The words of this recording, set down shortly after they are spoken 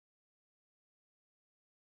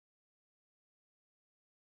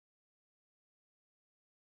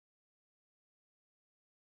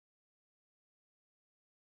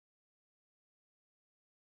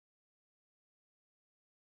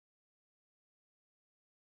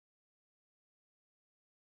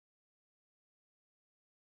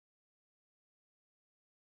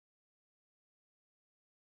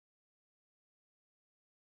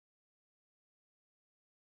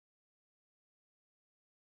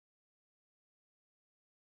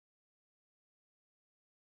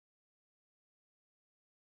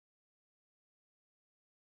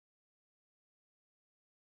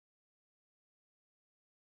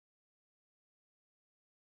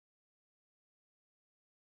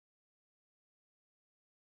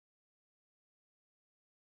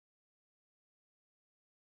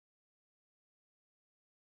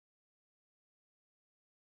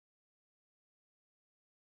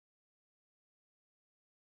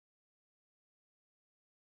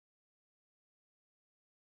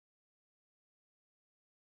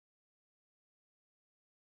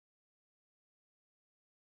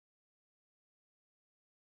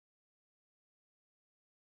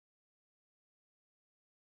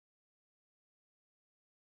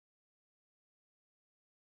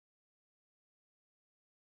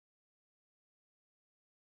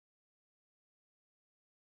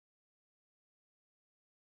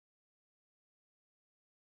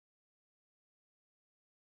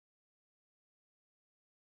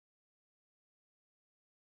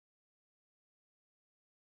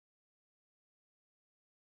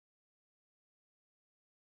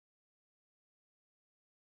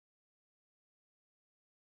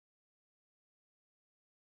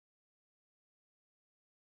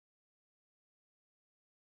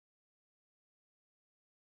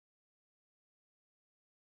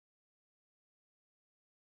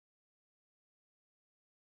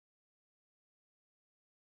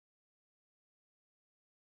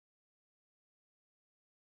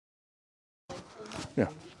Yeah,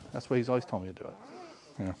 that's what he's always told me to do it.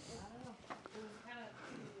 Yeah.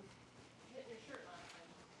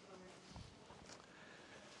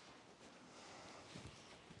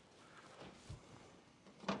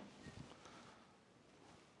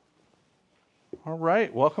 All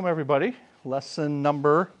right, welcome everybody. Lesson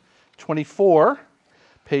number 24,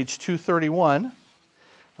 page 231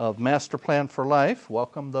 of Master Plan for Life.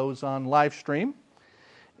 Welcome those on live stream.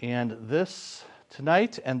 And this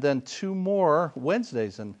tonight and then 2 more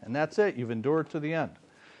Wednesdays, and that's it. You've endured to the end.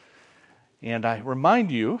 And I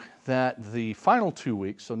remind you that the final 2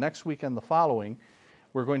 weeks, so next week and the following,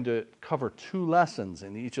 we're going to cover 2 lessons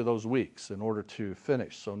in each of those weeks in order to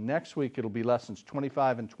finish. So next week it'll be lessons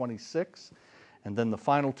 25 and 26, and then the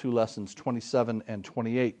final 2 lessons, 27 and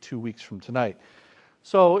 28, 2 weeks from tonight.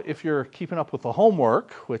 So if you're keeping up with the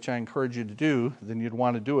homework, which I encourage you to do, then you'd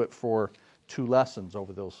want to do it for 2 lessons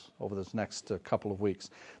over those next couple of weeks.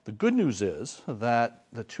 The good news is that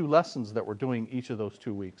the 2 lessons that we're doing each of those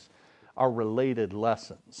 2 weeks are related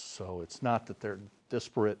lessons. So it's not that they're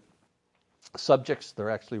disparate subjects, they're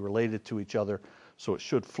actually related to each other, so it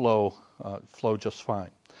should flow just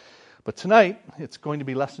fine. But tonight, it's going to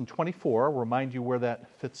be lesson 24. I'll remind you where that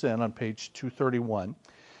fits in on page 231.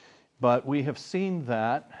 But we have seen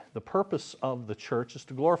that the purpose of the church is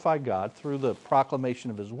to glorify God through the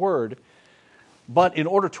proclamation of His Word. But in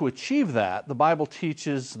order to achieve that, the Bible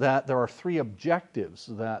teaches that there are 3 objectives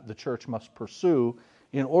that the church must pursue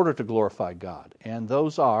in order to glorify God. And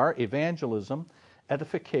those are evangelism,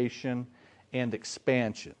 edification, and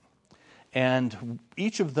expansion. And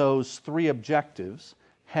each of those 3 objectives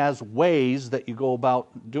has ways that you go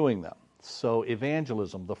about doing them. So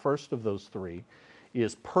evangelism, the first of those 3,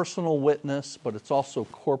 is personal witness, but it's also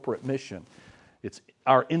corporate mission. It's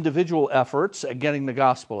our individual efforts at getting the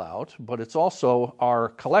gospel out, but it's also our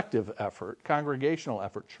collective effort, congregational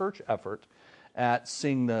effort, church effort at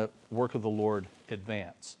seeing the work of the Lord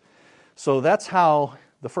advance. So that's how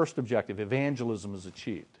the first objective, evangelism, is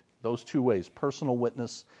achieved. Those 2 ways, personal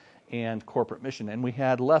witness and corporate mission. And we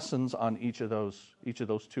had lessons on each of those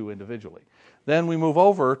 2 individually. Then we move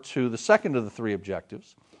over to the second of the 3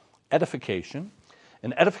 objectives, edification.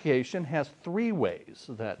 And edification has 3 ways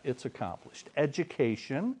that it's accomplished: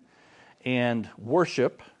 education and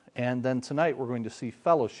worship, and then tonight we're going to see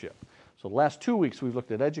fellowship. So the last 2 weeks we've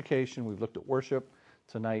looked at education, we've looked at worship,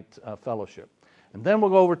 tonight fellowship. And then we'll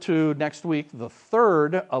go over to next week, the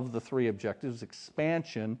third of the 3 objectives,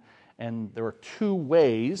 expansion, and there are 2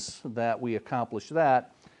 ways that we accomplish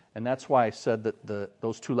that, and that's why I said that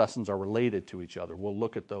those 2 lessons are related to each other. We'll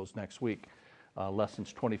look at those next week,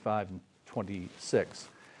 lessons 25 and 26.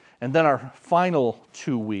 And then our final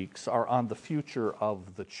 2 weeks are on the future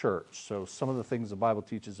of the church. So some of the things the Bible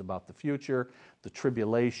teaches about the future, the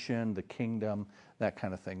tribulation, the kingdom, that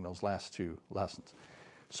kind of thing, those last 2 lessons.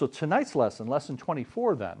 So tonight's lesson, lesson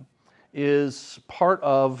 24 then, is part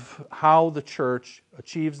of how the church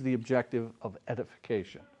achieves the objective of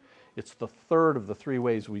edification. It's the third of the 3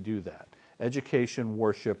 ways we do that: education,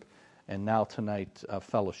 worship, and now tonight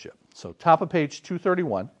fellowship. So top of page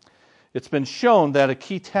 231. It's been shown that a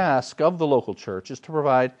key task of the local church is to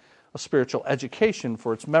provide a spiritual education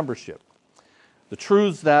for its membership. The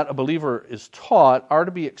truths that a believer is taught are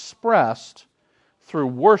to be expressed through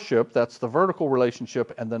worship, that's the vertical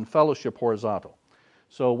relationship, and then fellowship, horizontal.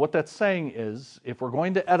 So what that's saying is, if we're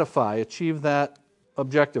going to edify, achieve that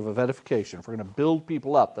objective of edification, if we're going to build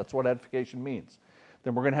people up, that's what edification means,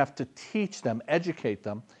 then we're going to have to teach them, educate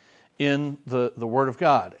them in the Word of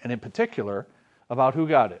God, and in particular, about who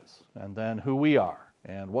God is, and then who we are,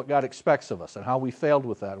 and what God expects of us, and how we failed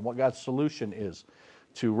with that, and what God's solution is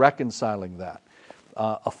to reconciling that.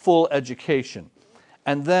 A full education.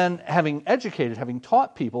 And then having educated, having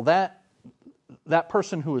taught people, that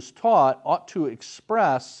person who is taught ought to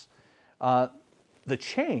express the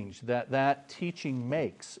change that teaching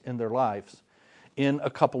makes in their lives in a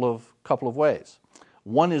couple of ways.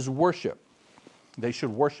 One is worship. They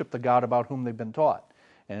should worship the God about whom they've been taught.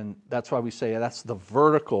 And that's why we say that's the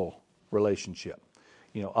vertical relationship,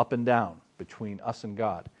 up and down between us and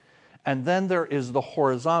God. And then there is the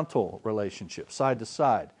horizontal relationship, side to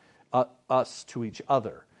side, us to each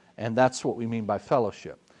other. And that's what we mean by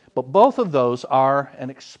fellowship. But both of those are an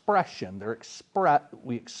expression.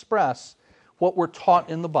 We express what we're taught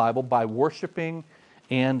in the Bible by worshiping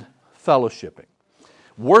and fellowshipping.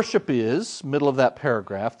 Worship is, middle of that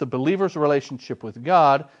paragraph, the believer's relationship with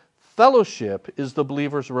God. Fellowship is the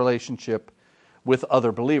believer's relationship with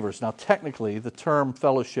other believers. Now, technically, the term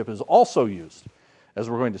fellowship is also used, as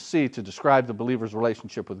we're going to see, to describe the believer's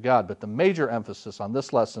relationship with God. But the major emphasis on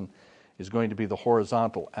this lesson is going to be the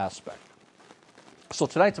horizontal aspect. So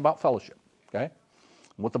tonight's about fellowship, okay?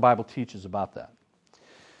 what the Bible teaches about that.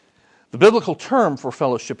 The biblical term for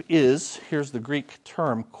fellowship is, here's the Greek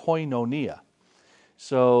term, koinonia.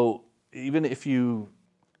 So even if you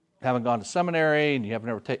haven't gone to seminary and you have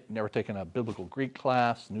never taken a biblical Greek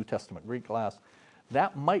class, New Testament Greek class,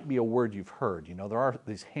 that might be a word you've heard. You know, there are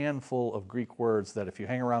these handful of Greek words that if you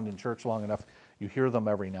hang around in church long enough, you hear them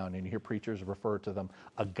every now and then. You hear preachers refer to them.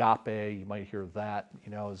 Agape, you might hear that,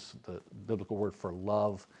 you know, is the biblical word for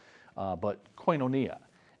love. But koinonia.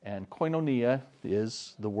 And koinonia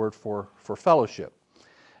is the word for fellowship.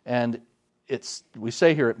 And we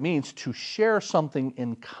say here it means to share something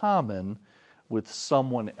in common with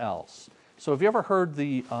someone else. So have you ever heard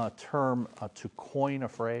the term to coin a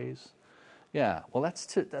phrase? Yeah, well that's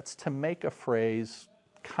to make a phrase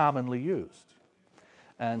commonly used.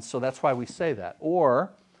 And so that's why we say that.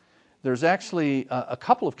 Or there's actually a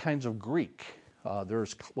couple of kinds of Greek.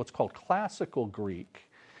 There's what's called classical Greek,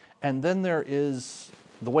 and then there is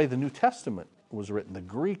the way the New Testament was written. The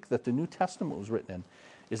Greek that the New Testament was written in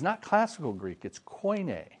is not classical Greek, it's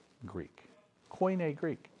Koine Greek. Koine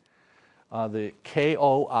Greek. The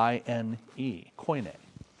Koine, Koine.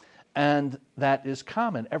 And that is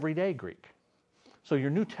common, everyday Greek. So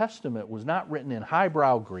your New Testament was not written in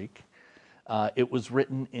highbrow Greek. It was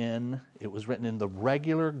written in the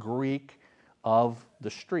regular Greek of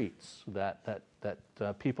the streets that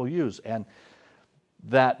people use. And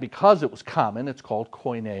that because it was common, it's called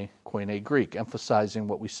Koine Greek, emphasizing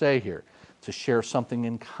what we say here, to share something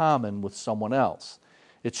in common with someone else.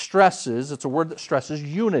 It's a word that stresses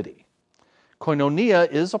unity.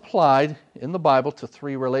 Koinonia is applied in the Bible to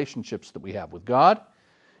three relationships that we have with God,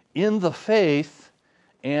 in the faith,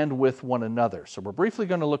 and with one another. So we're briefly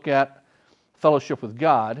going to look at fellowship with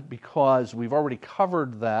God because we've already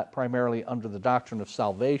covered that primarily under the doctrine of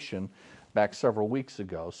salvation back several weeks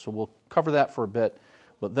ago. So we'll cover that for a bit,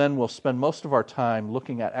 but then we'll spend most of our time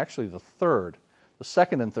looking at actually the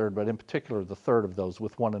second and third, but in particular the third of those,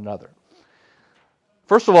 with one another.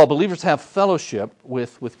 First of all, believers have fellowship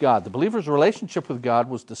with God. The believer's relationship with God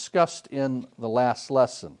was discussed in the last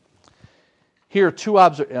lesson. Here,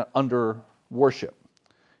 under worship.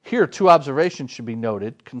 Here, two observations should be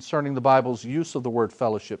noted concerning the Bible's use of the word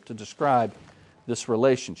fellowship to describe this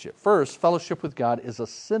relationship. First, fellowship with God is a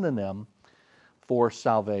synonym for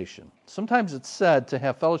salvation. Sometimes it's said to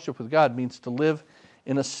have fellowship with God means to live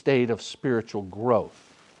in a state of spiritual growth.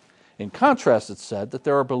 In contrast, it's said that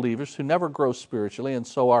there are believers who never grow spiritually and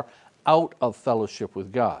so are out of fellowship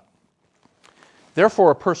with God. Therefore,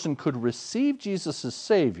 a person could receive Jesus as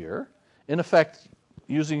Savior, in effect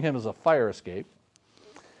using him as a fire escape,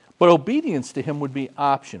 but obedience to him would be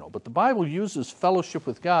optional. But the Bible uses fellowship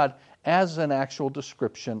with God as an actual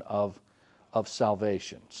description of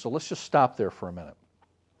salvation. So let's just stop there for a minute.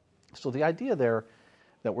 So the idea there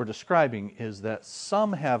that we're describing is that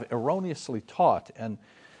some have erroneously taught, and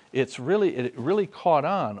it really caught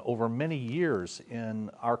on over many years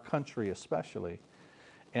in our country especially,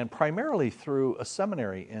 and primarily through a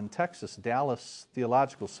seminary in Texas, Dallas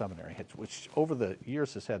Theological Seminary, which over the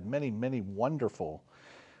years has had many, many wonderful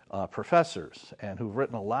professors and who've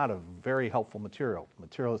written a lot of very helpful material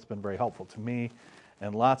that's been very helpful to me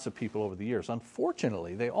and lots of people over the years.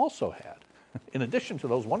 Unfortunately, they also had, in addition to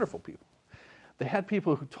those wonderful people, they had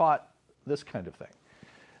people who taught this kind of thing.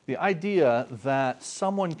 The idea that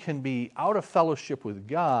someone can be out of fellowship with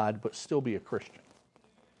God but still be a Christian.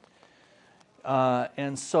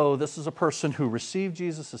 And so this is a person who received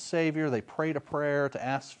Jesus as Savior. They prayed a prayer to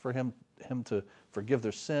ask for him to forgive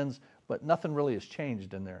their sins, but nothing really has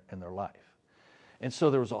changed in their life. And so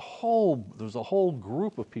there was a whole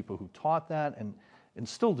group of people who taught that and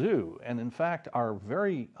still do, and in fact are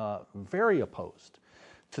very, very opposed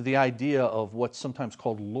to the idea of what's sometimes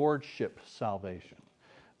called lordship salvation.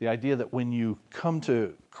 The idea that when you come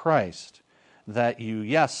to Christ, that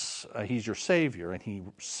He's your Savior, and He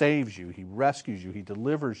saves you, He rescues you, He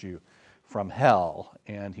delivers you from hell,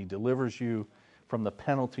 and He delivers you from the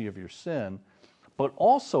penalty of your sin. But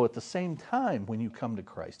also at the same time, when you come to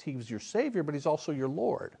Christ, He's your Savior, but He's also your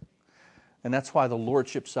Lord. And that's why the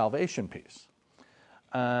lordship salvation piece.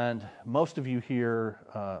 And most of you here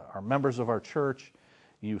are members of our church.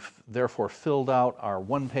 You've therefore filled out our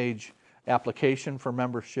one-page application for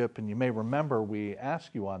membership, and you may remember we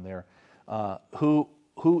ask you on there,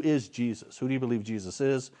 who is Jesus? Who do you believe Jesus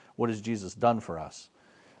is? What has Jesus done for us?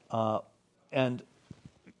 And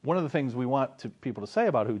one of the things we want people to say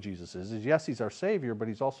about who Jesus is yes, He's our Savior, but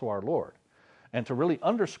He's also our Lord. And to really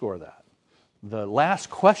underscore that, the last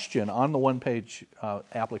question on the one-page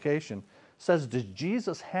application says, does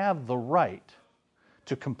Jesus have the right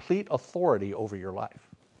to complete authority over your life?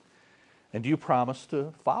 And do you promise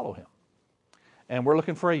to follow Him? And we're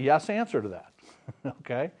looking for a yes answer to that.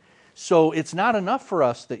 Okay? So it's not enough for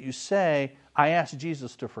us that you say, I asked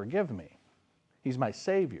Jesus to forgive me. He's my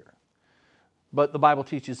Savior. But the Bible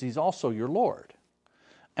teaches He's also your Lord.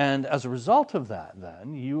 And as a result of that,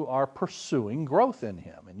 then, you are pursuing growth in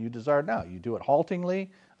Him, and you desire now. You do it haltingly,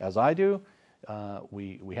 as I do.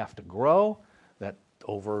 We have to grow that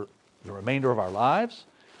over the remainder of our lives.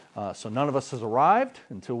 So none of us has arrived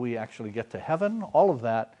until we actually get to heaven, all of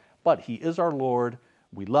that. But He is our Lord.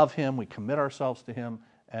 We love Him. We commit ourselves to Him,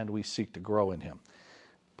 and we seek to grow in Him.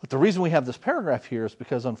 But the reason we have this paragraph here is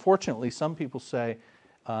because, unfortunately, some people say,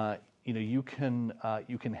 you can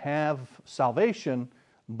have salvation,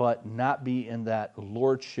 but not be in that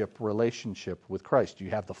lordship relationship with Christ.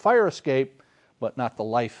 You have the fire escape, but not the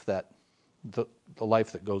life that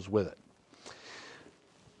goes with it.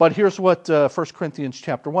 But here's what 1 Corinthians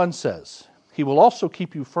chapter 1 says. He will also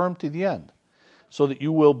keep you firm to the end, so that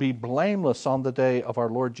you will be blameless on the day of our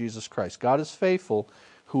Lord Jesus Christ. God is faithful,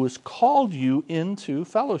 who has called you into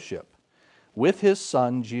fellowship with His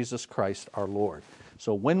Son, Jesus Christ our Lord.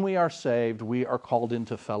 So when we are saved, we are called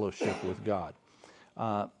into fellowship with God.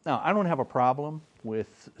 Now, I don't have a problem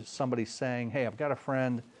with somebody saying, hey, I've got a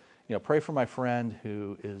friend, pray for my friend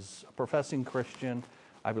who is a professing Christian.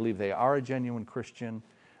 I believe they are a genuine Christian,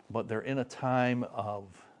 but they're in a time of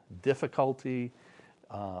difficulty.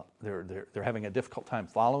 They're having a difficult time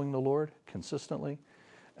following the Lord consistently.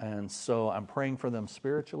 And so I'm praying for them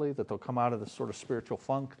spiritually, that they'll come out of this sort of spiritual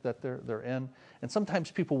funk that they're in. And sometimes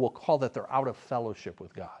people will call that they're out of fellowship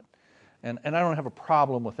with God. And I don't have a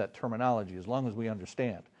problem with that terminology as long as we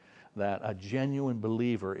understand that a genuine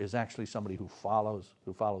believer is actually somebody who follows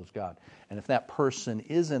God. And if that person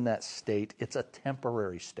is in that state, it's a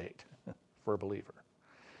temporary state for a believer.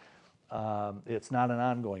 It's not an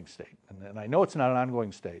ongoing state. And I know it's not an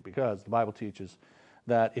ongoing state because the Bible teaches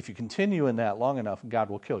that if you continue in that long enough, God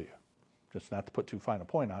will kill you. Just not to put too fine a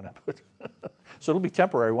point on it. But so it'll be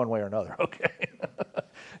temporary one way or another, okay?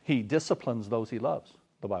 He disciplines those He loves,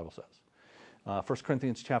 the Bible says. 1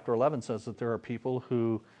 Corinthians chapter 11 says that there are people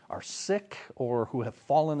who are sick or who have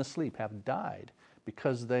fallen asleep, have died,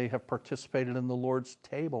 because they have participated in the Lord's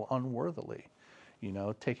table unworthily.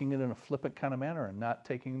 Taking it in a flippant kind of manner and not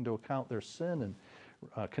taking into account their sin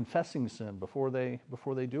and confessing sin before they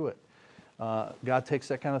do it. God takes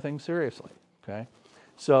that kind of thing seriously. Okay,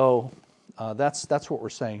 so that's what we're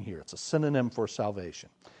saying here. It's a synonym for salvation.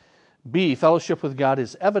 B, fellowship with God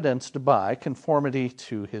is evidenced by conformity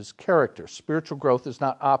to His character. Spiritual growth is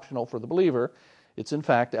not optional for the believer. It's in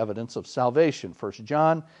fact evidence of salvation. 1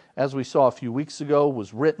 John, as we saw a few weeks ago,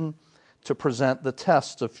 was written to present the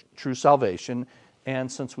tests of true salvation.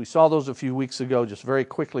 And since we saw those a few weeks ago, just very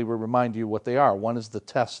quickly we remind you what they are. One is the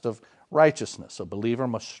test of righteousness. A believer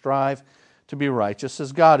must strive to be righteous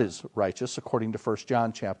as God is righteous, according to 1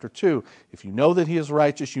 John chapter 2. If you know that He is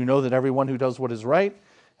righteous, you know that everyone who does what is right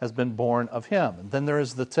has been born of Him. And then there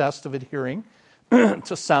is the test of adhering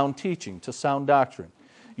to sound teaching, to sound doctrine.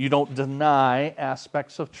 You don't deny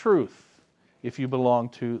aspects of truth if you belong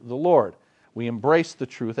to the Lord. We embrace the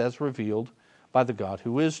truth as revealed by the God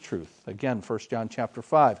who is truth. Again, 1 John chapter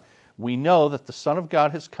 5. We know that the Son of God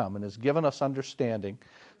has come and has given us understanding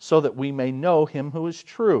so that we may know Him who is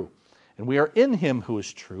true. And we are in Him who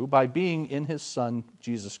is true by being in His Son,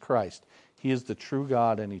 Jesus Christ. He is the true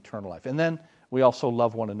God and eternal life. And then we also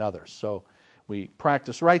love one another. So we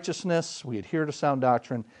practice righteousness, we adhere to sound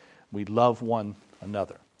doctrine, we love one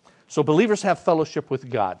another. So believers have fellowship with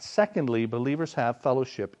God. Secondly, believers have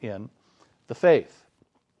fellowship in the faith.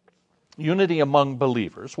 Unity among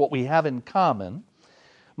believers, what we have in common,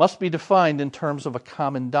 must be defined in terms of a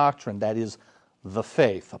common doctrine, that is, the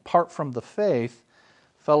faith. Apart from the faith,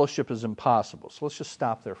 fellowship is impossible. So let's just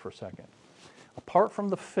stop there for a second. Apart from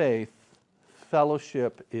the faith,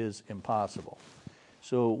 fellowship is impossible.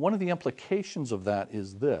 So one of the implications of that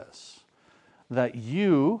is this, that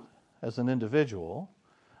you as an individual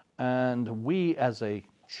and we as a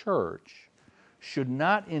church should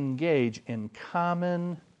not engage in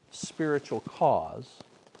common spiritual cause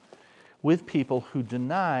with people who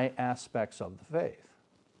deny aspects of the faith.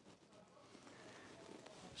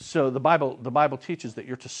 So the Bible teaches that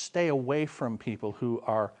you're to stay away from people who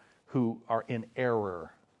are in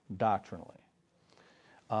error doctrinally.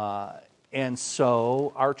 And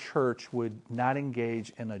so our church would not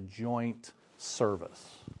engage in a joint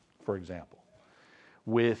service, for example,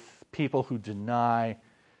 with people who deny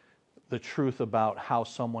the truth about how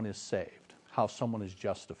someone is saved, how someone is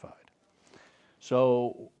justified.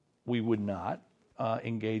 So we would not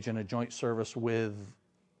engage in a joint service with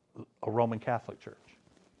a Roman Catholic church.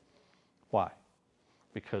 Why?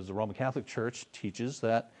 Because the Roman Catholic Church teaches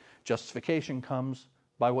that Justification comes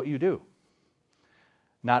by what you do,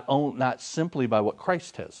 not simply by what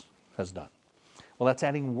Christ has done. Well, that's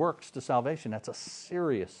adding works to salvation. That's a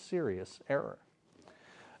serious, serious error.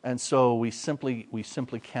 And so we simply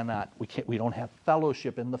cannot, we don't have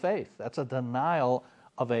fellowship in the faith. That's a denial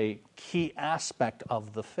of a key aspect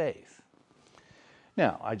of the faith.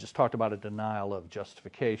 Now, I just talked about a denial of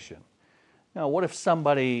justification. Now, what if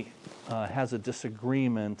somebody has a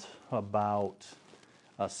disagreement about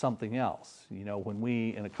something else? You know, when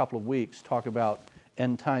we, in a couple of weeks, talk about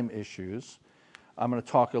end-time issues, I'm going to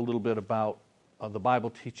talk a little bit about the Bible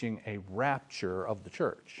teaching a rapture of the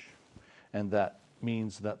church. And that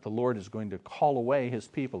means that the Lord is going to call away His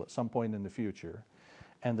people at some point in the future,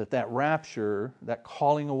 and that rapture, that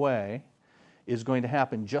calling away, is going to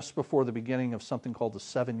happen just before the beginning of something called the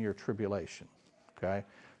 7-year tribulation. Okay?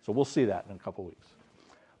 So we'll see that in a couple weeks.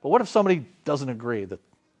 But what if somebody doesn't agree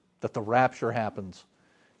that the rapture happens,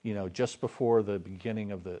 you know, just before the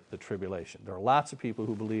beginning of the tribulation? There are lots of people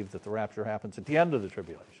who believe that the rapture happens at the end of the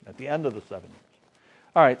tribulation, at the end of the 7 years.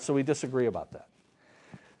 All right, so we disagree about that.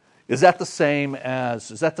 Is that the same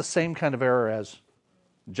kind of error as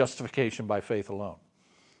justification by faith alone?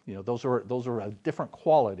 You know, those are a different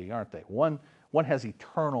quality, aren't they? One has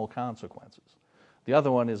eternal consequences. The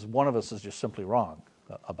other one is one of us is just simply wrong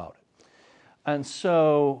about it. And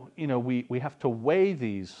so, you know, we have to weigh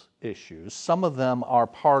these issues. Some of them are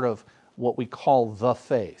part of what we call the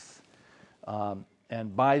faith.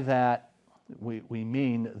 And by that, we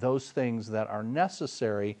mean those things that are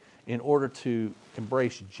necessary in order to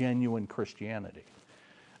embrace genuine Christianity,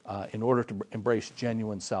 in order to embrace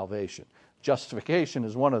genuine salvation. Justification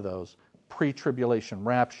is one of those. Pre-tribulation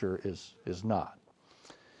rapture is not.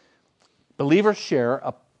 Believers share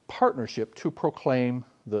a partnership to proclaim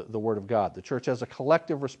the Word of God. The church has a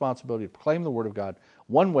collective responsibility to proclaim the Word of God.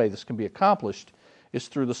 One way this can be accomplished is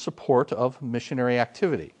through the support of missionary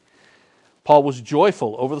activity. Paul was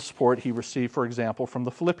joyful over the support he received, for example, from the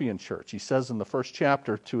Philippian church. He says in the first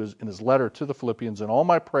chapter in his letter to the Philippians, "In all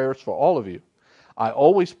my prayers for all of you, I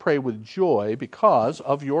always pray with joy because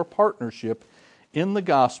of your partnership in the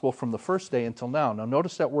gospel from the first day until now." Now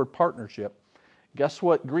notice that word partnership. Guess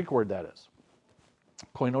what Greek word that is?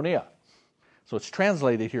 Koinonia. So it's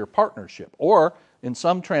translated here partnership. Or in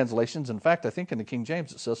some translations, in fact, I think in the King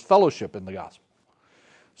James it says fellowship in the gospel.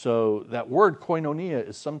 So that word koinonia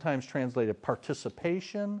is sometimes translated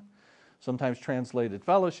participation, sometimes translated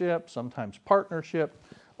fellowship, sometimes partnership.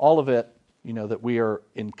 All of it, you know, that we are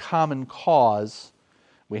in common cause.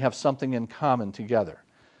 We have something in common together.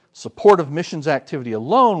 Support of missions activity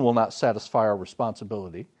alone will not satisfy our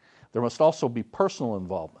responsibility. There must also be personal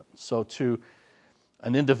involvement. So to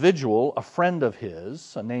an individual, a friend of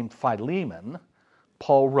his, named Philemon,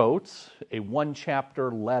 Paul wrote a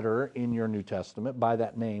 1-chapter letter in your New Testament by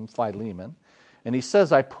that name, Philemon. And he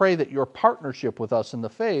says, "I pray that your partnership with us in the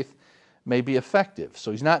faith may be effective." So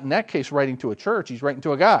he's not in that case writing to a church, he's writing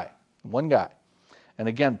to a guy, one guy. And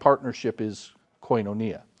again, partnership is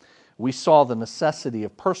koinonia. We saw the necessity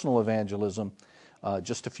of personal evangelism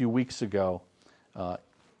just a few weeks ago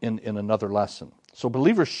in another lesson. So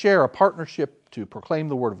believers share a partnership to proclaim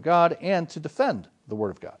the Word of God and to defend the Word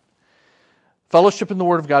of God. Fellowship in the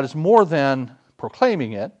Word of God is more than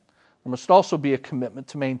proclaiming it. There must also be a commitment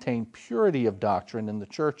to maintain purity of doctrine in the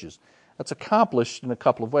churches. That's accomplished in a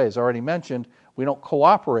couple of ways. I already mentioned we don't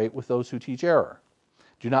cooperate with those who teach error.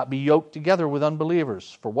 Do not be yoked together with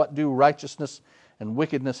unbelievers. For what do righteousness and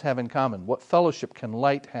wickedness have in common? What fellowship can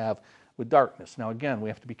light have with darkness? Now again, we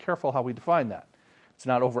have to be careful how we define that. It's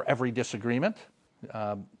not over every disagreement.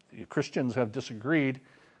 Christians have disagreed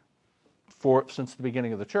since the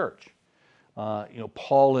beginning of the church.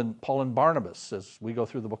 Paul and Barnabas, as we go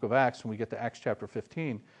through the book of Acts, when we get to Acts chapter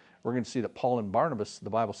 15, we're going to see that Paul and Barnabas, the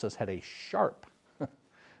Bible says, had a sharp,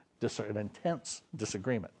 an intense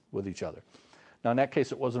disagreement with each other. Now, in that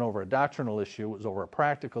case, it wasn't over a doctrinal issue; it was over a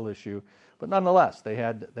practical issue. But nonetheless, they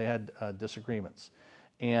had disagreements.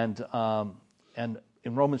 And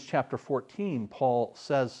in Romans chapter 14, Paul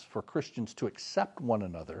says for Christians to accept one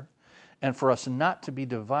another, and for us not to be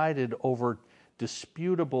divided over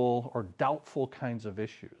disputable or doubtful kinds of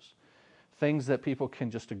issues, things that people can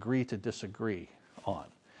just agree to disagree on.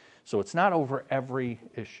 So it's not over every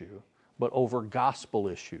issue, but over gospel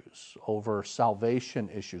issues, over salvation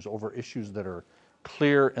issues, over issues that are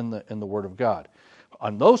clear in the Word of God.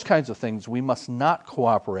 On those kinds of things, we must not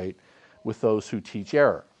cooperate with those who teach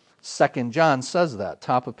error. 2 John says that,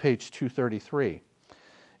 top of page 233.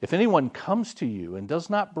 If anyone comes to you and does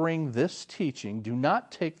not bring this teaching, do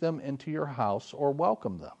not take them into your house or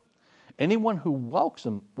welcome them. Anyone who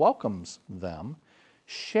welcomes them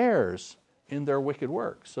shares in their wicked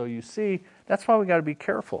work. So you see, that's why we got to be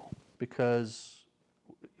careful, because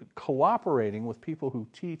cooperating with people who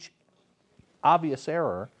teach obvious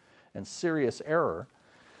error and serious error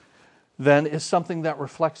then is something that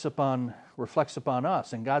reflects upon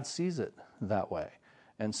us, and God sees it that way.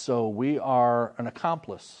 And so we are an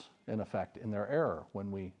accomplice, in effect, in their error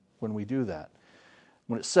when we do that.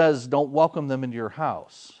 When it says don't welcome them into your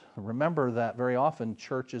house, remember that very often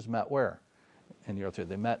churches met where? In the earth.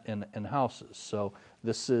 They met in houses. So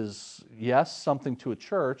this is, yes, something to a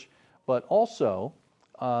church, but also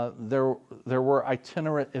there were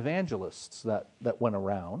itinerant evangelists that went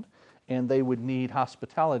around, and they would need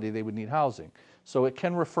hospitality, they would need housing. So it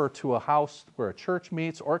can refer to a house where a church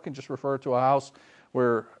meets, or it can just refer to a house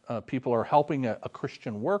where people are helping a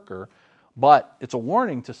Christian worker. But it's a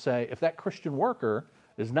warning to say, if that Christian worker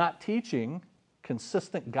is not teaching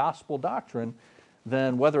consistent gospel doctrine,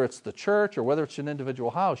 then whether it's the church or whether it's an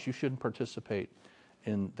individual house, you shouldn't participate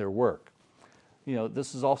in their work. You know,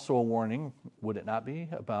 this is also a warning, would it not be,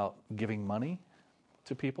 about giving money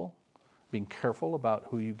to people? Being careful about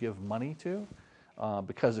who you give money to,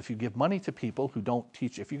 because if you give money to people who don't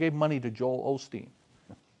teach, if you gave money to Joel Osteen,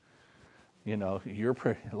 you know, you're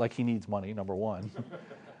like he needs money, number one,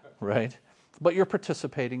 right? But you're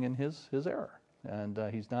participating in his error, and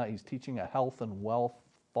he's teaching a health and wealth,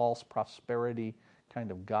 false prosperity kind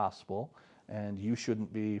of gospel, and you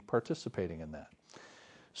shouldn't be participating in that.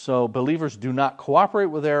 So believers do not cooperate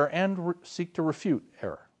with error and seek to refute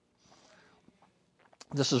error.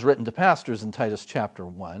 This is written to pastors in Titus chapter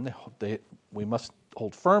 1. We must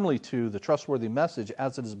hold firmly to the trustworthy message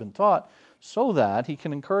as it has been taught, so that he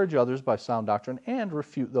can encourage others by sound doctrine and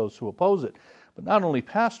refute those who oppose it. But not only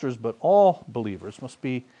pastors, but all believers must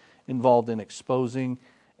be involved in exposing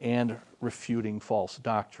and refuting false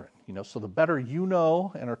doctrine. You know, so the better you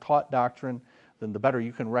know and are taught doctrine, then the better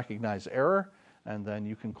you can recognize error, and then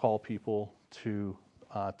you can call people to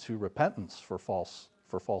repentance for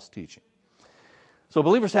false teaching. So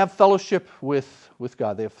believers have fellowship with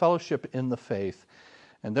God. They have fellowship in the faith.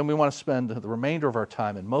 And then we want to spend the remainder of our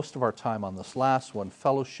time, and most of our time on this last one,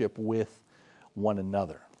 fellowship with one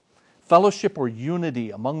another. Fellowship or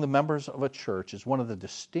unity among the members of a church is one of the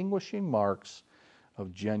distinguishing marks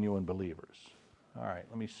of genuine believers. All right,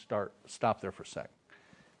 let me stop there for a second.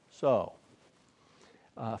 So,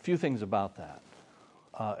 a few things about that.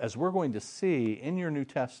 As we're going to see in your New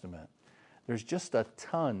Testament, there's just a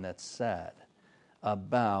ton that's said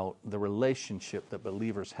about the relationship that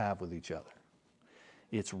believers have with each other.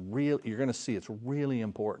 It's real. You're going to see it's really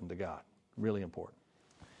important to God, really important.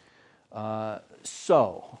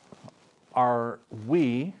 So,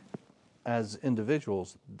 we as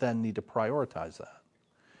individuals then need to prioritize that.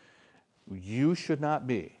 You should not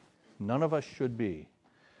be, none of us should be,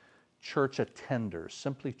 church attenders,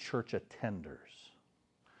 simply church attenders.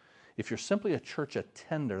 If you're simply a church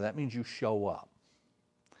attender, that means you show up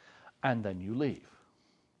and then you leave.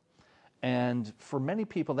 And for many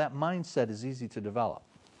people, that mindset is easy to develop.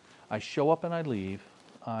 I show up and I leave.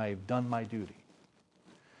 I've done my duty.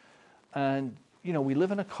 And, you know, we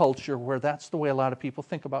live in a culture where that's the way a lot of people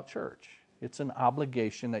think about church. It's an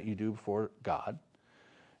obligation that you do before God.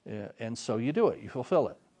 And so you do it. You fulfill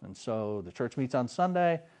it. And so the church meets on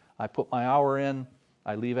Sunday. I put my hour in.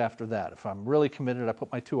 I leave after that. If I'm really committed, I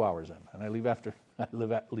put my 2 hours in. And I leave after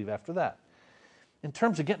that. In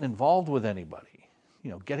terms of getting involved with anybody, you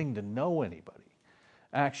know, getting to know anybody,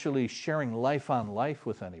 actually sharing life on life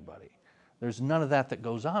with anybody, there's none of that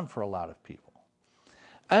goes on for a lot of people.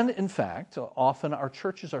 And in fact, often our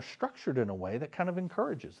churches are structured in a way that kind of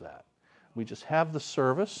encourages that. We just have the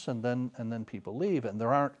service and then people leave, and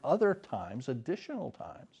there aren't other times, additional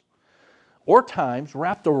times, or times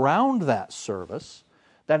wrapped around that service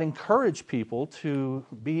that encourage people to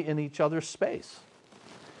be in each other's space.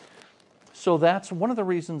 So that's one of the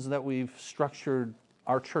reasons that we've structured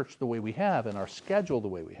our church the way we have and our schedule the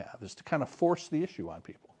way we have, is to kind of force the issue on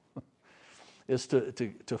people, is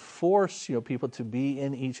to force, you know, people to be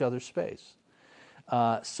in each other's space,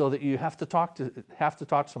 so that you have to talk to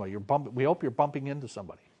somebody. We hope you're bumping into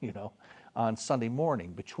somebody, you know, on Sunday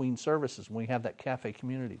morning between services when we have that cafe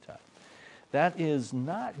community time. That is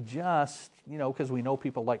not just, you know, because we know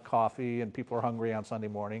people like coffee and people are hungry on Sunday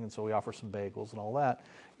morning, and so we offer some bagels and all that.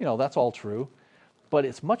 You know, that's all true. But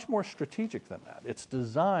it's much more strategic than that. It's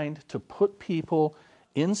designed to put people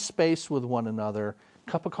in space with one another,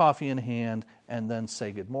 cup of coffee in hand, and then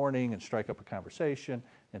say good morning and strike up a conversation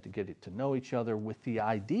and to get it to know each other with the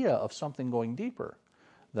idea of something going deeper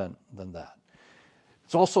than that.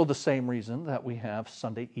 It's also the same reason that we have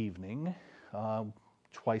Sunday evening,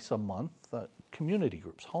 twice a month, community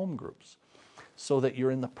groups, home groups. so that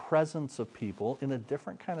you're in the presence of people in a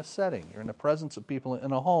different kind of setting. You're in the presence of people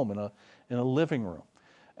in a home, in a living room.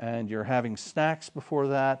 And you're having snacks before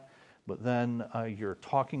that, but then you're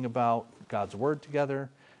talking about God's Word together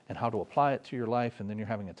and how to apply it to your life, and then you're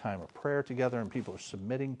having a time of prayer together, and people are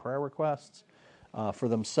submitting prayer requests for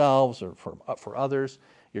themselves or for others.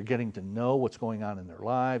 You're getting to know what's going on in their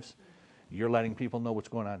lives. You're letting people know what's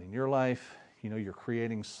going on in your life. You're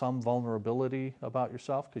creating some vulnerability about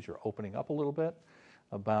yourself because you're opening up a little bit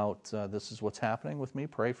about this is what's happening with me,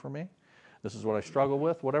 pray for me. This is what I struggle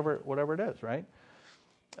with, whatever it is, right?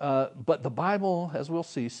 But the Bible, as we'll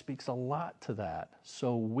see, speaks a lot to that.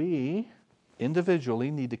 So we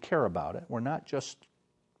individually need to care about it. We're not just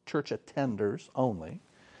church attenders only.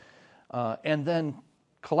 And then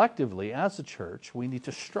collectively, as a church, we need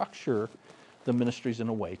to structure the ministries in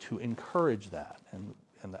a way to encourage that. And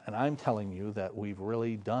I'm telling you that we've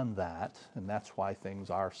really done that, and that's why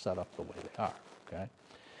things are set up the way they are,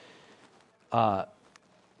 okay?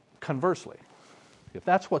 Conversely, if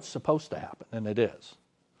that's what's supposed to happen, and it is,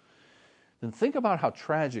 then think about how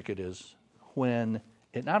tragic it is when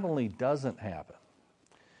it not only doesn't happen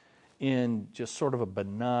in just sort of a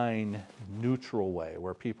benign, neutral way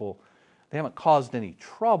where people, they haven't caused any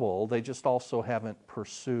trouble, they just also haven't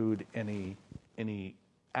pursued any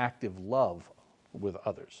active love with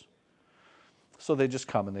others. So they just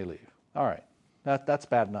come and they leave. All right, that's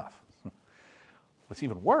bad enough. What's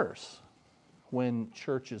even worse, when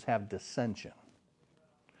churches have dissension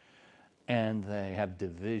and they have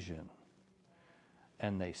division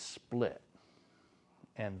and they split,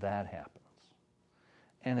 and that happens.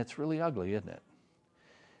 And it's really ugly, isn't it?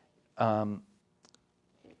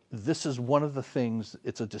 This is one of the things,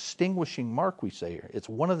 it's a distinguishing mark, we say here. It's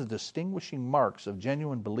one of the distinguishing marks of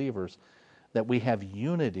genuine believers that we have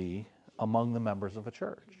unity among the members of a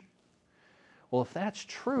church. Well, if that's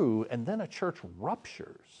true, and then a church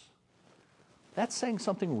ruptures, that's saying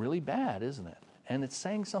something really bad, isn't it? And it's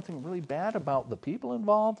saying something really bad about the people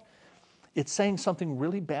involved. It's saying something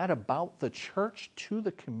really bad about the church to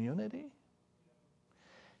the community.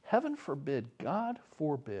 Heaven forbid, God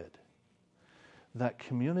forbid, that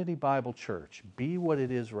Community Bible Church be what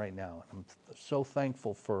it is right now. I'm so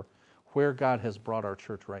thankful for where God has brought our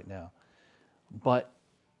church right now. But,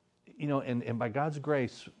 and by God's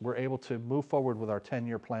grace, we're able to move forward with our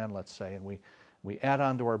 10-year plan, let's say, and we add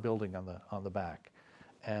on to our building on the back.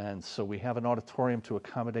 And so we have an auditorium to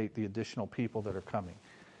accommodate the additional people that are coming.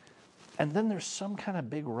 And then there's some kind of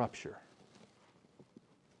big rupture.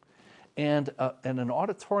 And an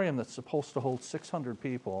auditorium that's supposed to hold 600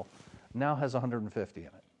 people now has 150 in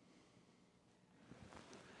it.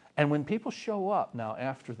 And when people show up now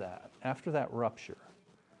after that rupture,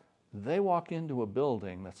 they walk into a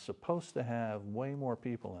building that's supposed to have way more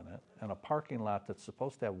people in it and a parking lot that's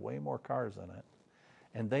supposed to have way more cars in it,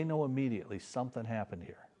 and they know immediately something happened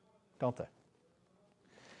here, don't they?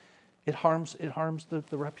 It harms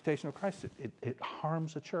the reputation of Christ. It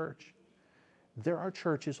harms a church. There are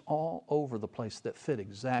churches all over the place that fit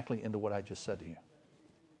exactly into what I just said to you.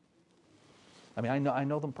 I mean, I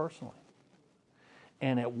know them personally.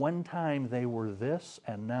 And at one time they were this,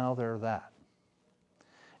 and now they're that.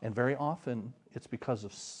 And very often it's because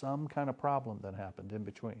of some kind of problem that happened in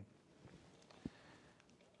between.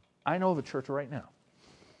 I know of a church right now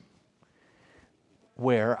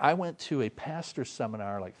where I went to a pastor's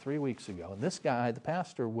seminar like 3 weeks ago, and this guy, the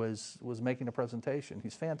pastor, was making a presentation.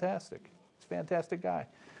 He's fantastic. He's a fantastic guy.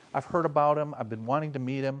 I've heard about him. I've been wanting to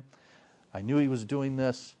meet him. I knew he was doing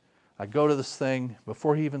this. I go to this thing.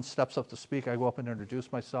 Before he even steps up to speak, I go up and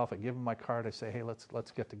introduce myself. I give him my card. I say, hey, let's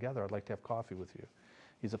get together. I'd like to have coffee with you.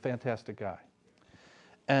 He's a fantastic guy.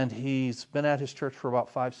 And he's been at his church for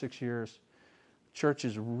about 5-6 years. Church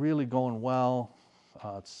is really going well.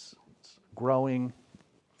 It's growing,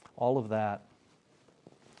 all of that.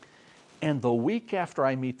 And the week after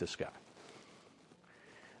I meet this guy,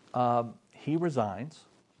 he resigns.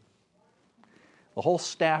 The whole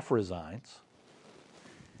staff resigns.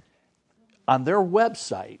 On their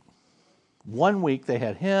website, 1 week they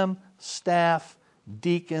had him, staff,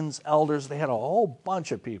 deacons, elders. They had a whole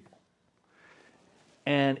bunch of people.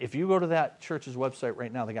 And if you go to that church's website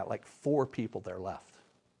right now, they got like 4 people there left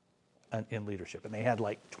in leadership, and they had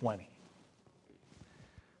like 20.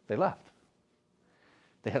 They left.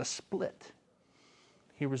 They had a split.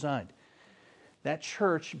 He resigned. That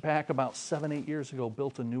church, back about 7-8 years ago,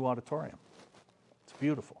 built a new auditorium. It's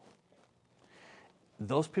beautiful.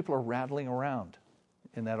 Those people are rattling around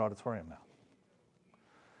in that auditorium now.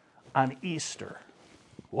 On Easter,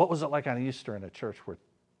 what was it like on Easter in a church where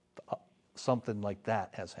something like that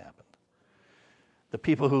has happened? The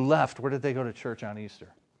people who left, where did they go to church on Easter?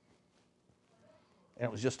 And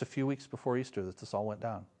it was just a few weeks before Easter that this all went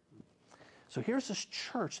down. So here's this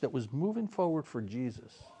church that was moving forward for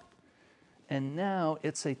Jesus. And now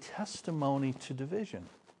it's a testimony to division.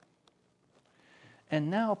 And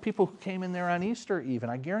now people who came in there on Easter even,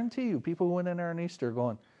 I guarantee you, people who went in there on Easter are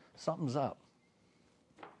going, something's up.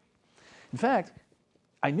 In fact,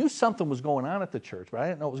 I knew something was going on at the church, but I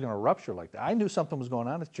didn't know it was going to rupture like that. I knew something was going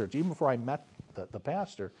on at the church even before I met the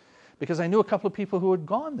pastor, because I knew a couple of people who had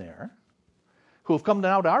gone there, who have come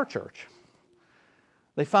now to our church.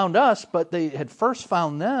 They found us, but they had first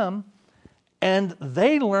found them, and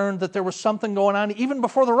they learned that there was something going on even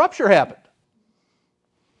before the rupture happened.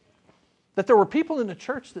 That there were people in the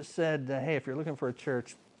church that said, hey, if you're looking for a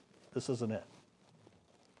church, this isn't it.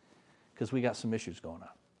 Because we got some issues going on.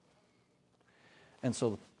 And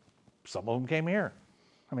so some of them came here.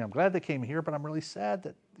 I mean, I'm glad they came here, but I'm really sad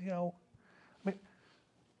that,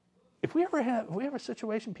 if we ever have a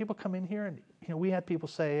situation, people come in here and, we had people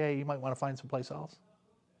say, hey, you might want to find someplace else,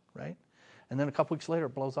 right? And then a couple weeks later,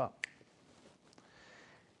 it blows up.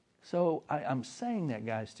 So I'm saying that,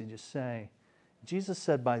 guys, to just say, Jesus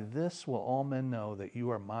said, by this will all men know that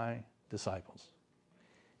you are my disciples,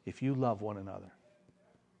 if you love one another.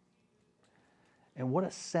 And what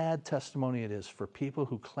a sad testimony it is for people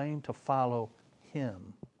who claim to follow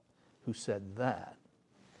him who said that,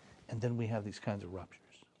 and then we have these kinds of ruptures.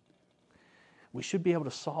 We should be able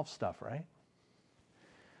to solve stuff, right?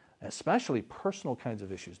 Especially personal kinds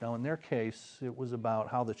of issues. Now, in their case, it was about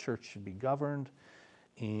how the church should be governed,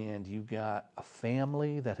 and you got a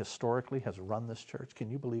family that historically has run this church. Can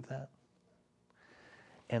you believe that?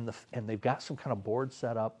 And they've got some kind of board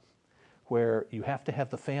set up where you have to have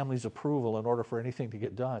the family's approval in order for anything to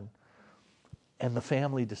get done. And the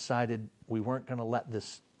family decided we weren't going to let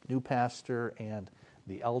this new pastor and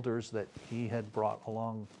the elders that he had brought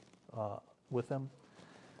along with him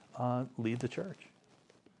lead the church.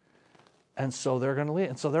 And so they're going to lead.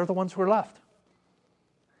 And so they're the ones who are left.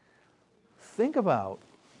 Think about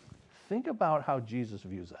how Jesus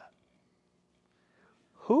views that.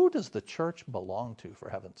 Who does the church belong to, for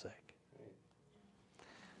heaven's sake?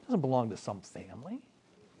 It doesn't belong to some family.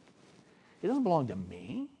 It doesn't belong to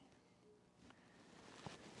me.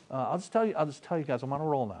 I'll just tell you guys, I'm on a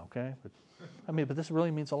roll now, okay? But this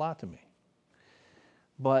really means a lot to me.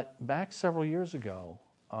 But back several years ago,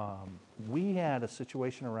 we had a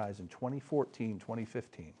situation arise in 2014,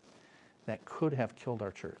 2015 that could have killed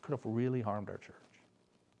our church, could have really harmed our church.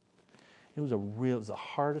 It was the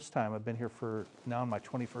hardest time. I've been here for now in my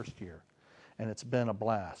 21st year, and it's been a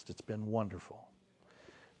blast. It's been wonderful.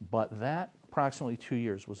 But that approximately 2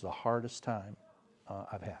 years was the hardest time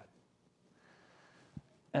I've had.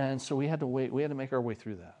 And so we had to wait. We had to make our way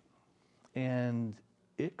through that. And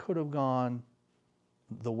it could have gone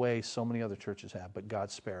the way so many other churches have, but God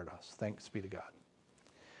spared us. Thanks be to God.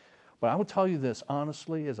 But I will tell you this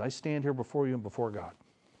honestly, as I stand here before you and before God,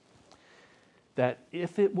 that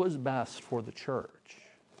if it was best for the church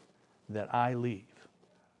that I leave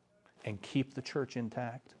and keep the church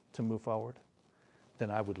intact to move forward, then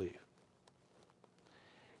I would leave.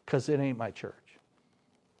 Because it ain't my church.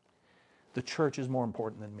 The church is more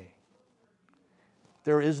important than me.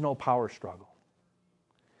 There is no power struggle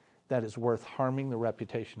that is worth harming the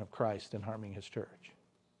reputation of Christ and harming his church.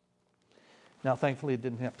 Now, thankfully, it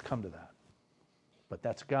didn't have to come to that. But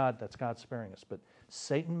that's God sparing us. But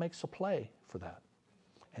Satan makes a play for that.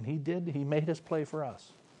 And he made his play for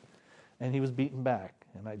us. And he was beaten back.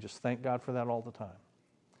 And I just thank God for that all the time.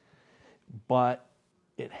 But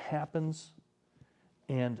it happens,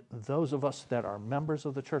 and those of us that are members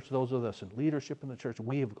of the church, those of us in leadership in the church,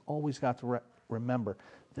 we have always got to remember,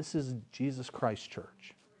 this is Jesus Christ's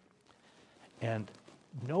church. And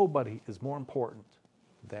nobody is more important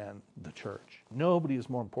than the church. Nobody is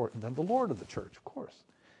more important than the Lord of the church, of course.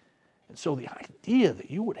 And so the idea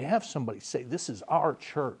that you would have somebody say, this is our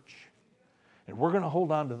church, and we're going to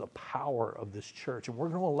hold on to the power of this church, and we're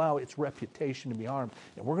going to allow its reputation to be harmed,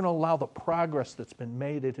 and we're going to allow the progress that's been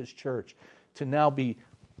made at his church to now be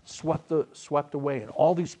swept away, and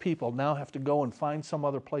all these people now have to go and find some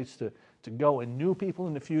other place to go, and new people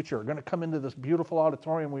in the future are going to come into this beautiful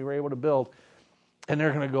auditorium we were able to build, and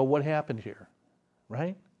they're going to go, what happened here?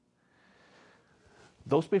 Right?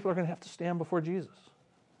 Those people are going to have to stand before Jesus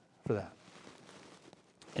for that.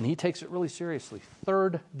 And he takes it really seriously.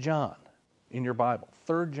 3 John in your Bible,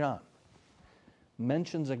 3 John,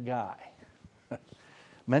 mentions a guy,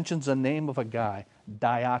 mentions a name of a guy,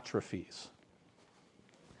 Diotrephes.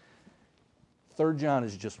 3 John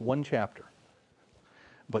is just one chapter.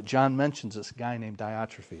 But John mentions this guy named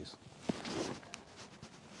Diotrephes.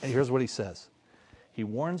 And here's what he says. He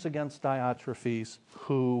warns against Diotrephes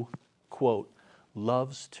who, quote,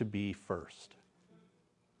 loves to be first.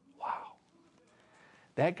 Wow.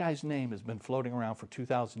 That guy's name has been floating around for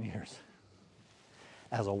 2,000 years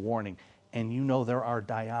as a warning. And you know there are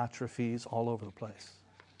Diotrephes all over the place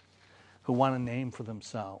who want a name for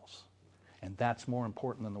themselves. And that's more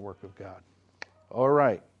important than the work of God. All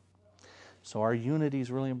right. So our unity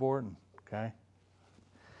is really important, okay?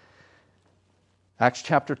 Acts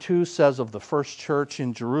chapter 2 says of the first church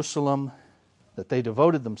in Jerusalem that they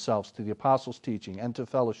devoted themselves to the apostles' teaching and to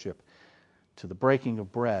fellowship, to the breaking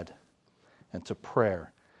of bread, and to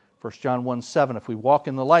prayer. 1 John 1:7, if we walk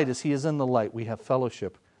in the light as he is in the light, we have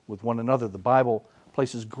fellowship with one another. The Bible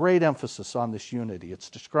places great emphasis on this unity. It's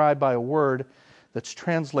described by a word that's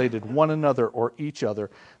translated one another or each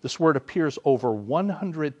other. This word appears over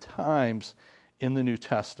 100 times in the New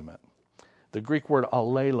Testament. The Greek word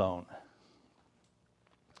allelon.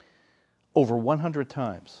 Over 100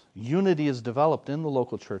 times. Unity is developed in the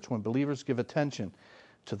local church when believers give attention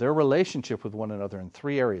to their relationship with one another in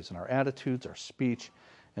three areas: in our attitudes, our speech,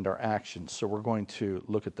 and our actions. So we're going to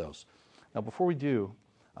look at those. Now, before we do,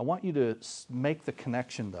 I want you to make the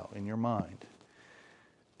connection, though, in your mind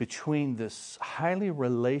between this highly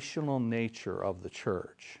relational nature of the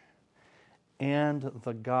church and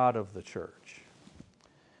the God of the church.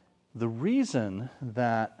 The reason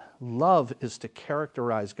that love is to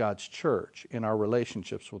characterize God's church in our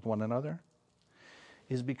relationships with one another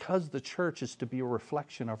is because the church is to be a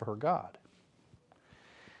reflection of her God.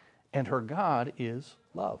 And her God is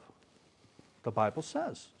love. The Bible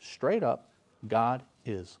says, straight up, God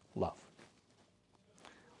is love.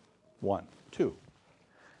 1. 2.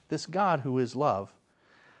 This God who is love,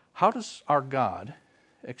 how does our God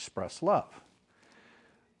express love?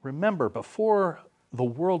 Remember, before the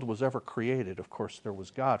world was ever created, of course, there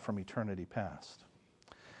was God from eternity past.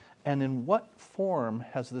 And in what form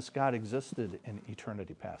has this God existed in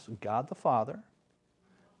eternity past? God the Father,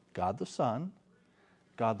 God the Son,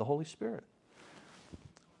 God the Holy Spirit.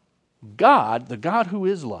 God, the God who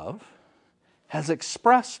is love, has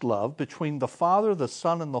expressed love between the Father, the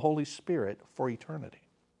Son, and the Holy Spirit for eternity.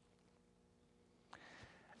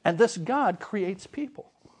 And this God creates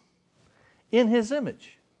people in his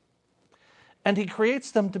image. And he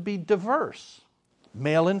creates them to be diverse.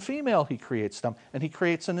 Male and female, he creates them. And he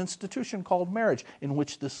creates an institution called marriage, in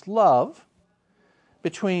which this love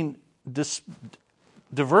between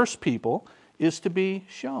diverse people is to be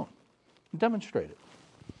shown, demonstrated.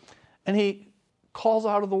 And he calls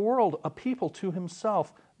out of the world a people to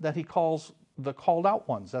himself that he calls the called out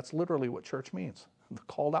ones. That's literally what church means, the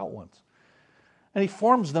called out ones. And he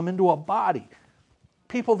forms them into a body.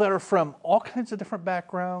 People that are from all kinds of different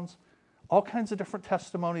backgrounds, all kinds of different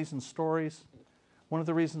testimonies and stories. One of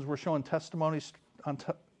the reasons we're showing testimonies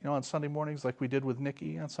on Sunday mornings like we did with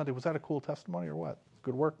Nikki on Sunday, was that a cool testimony or what?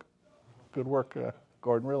 Good work? Good work,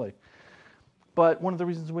 Gordon, really. But one of the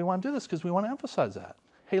reasons we want to do this is because we want to emphasize that.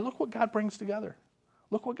 Hey, look what God brings together.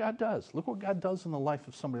 Look what God does. Look what God does in the life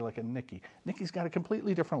of somebody like a Nikki. Nikki's got a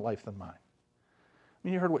completely different life than mine. I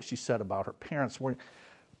mean, you heard what she said about her parents.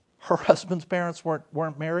 Her husband's parents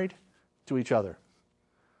weren't married to each other.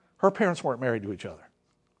 Her parents weren't married to each other.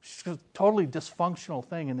 She's a totally dysfunctional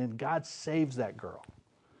thing, and then God saves that girl.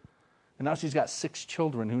 And now she's got 6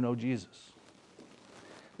 children who know Jesus.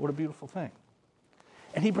 What a beautiful thing.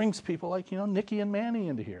 And he brings people like, Nikki and Manny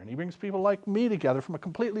into here. And he brings people like me together from a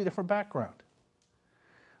completely different background.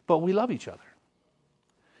 But we love each other.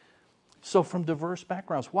 So from diverse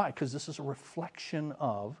backgrounds. Why? Because this is a reflection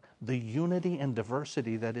of the unity and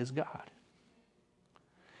diversity that is God.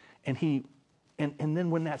 And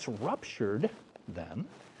then when that's ruptured, then,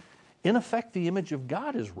 in effect, the image of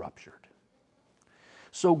God is ruptured.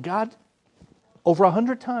 So God, over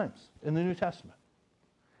 100 times in the New Testament,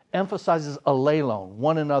 emphasizes allelon,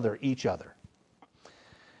 one another, each other.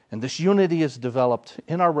 And this unity is developed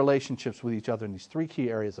in our relationships with each other in these 3 key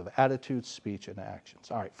areas of attitudes, speech, and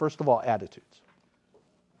actions. All right, first of all, attitudes.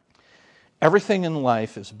 Everything in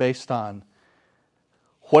life is based on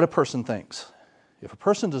what a person thinks. If a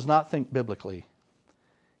person does not think biblically,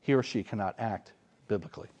 he or she cannot act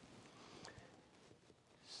biblically.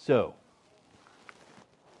 So,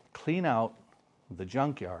 clean out the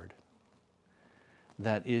junkyard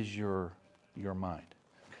that is your mind.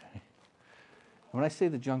 Okay? When I say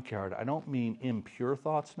the junkyard, I don't mean impure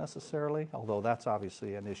thoughts necessarily, although that's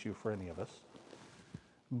obviously an issue for any of us.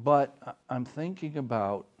 But I'm thinking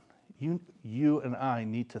about you and I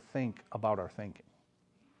need to think about our thinking.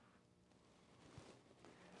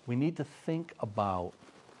 We need to think about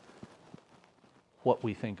what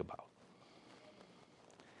we think about.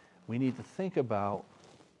 We need to think about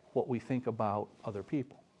what we think about other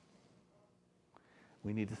people.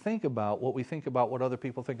 We need to think about what we think about what other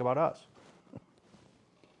people think about us.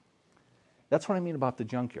 That's what I mean about the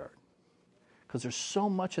junkyard. Because there's so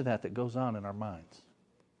much of that goes on in our minds.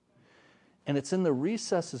 And it's in the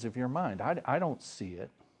recesses of your mind. I don't see it,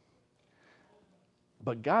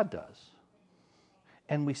 but God does.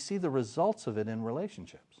 And we see the results of it in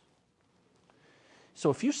relationships. So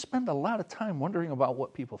if you spend a lot of time wondering about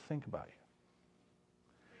what people think about you,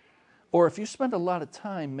 or if you spend a lot of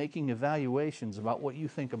time making evaluations about what you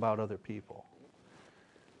think about other people,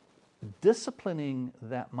 disciplining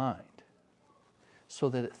that mind so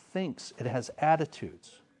that it thinks, it has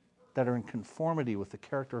attitudes that are in conformity with the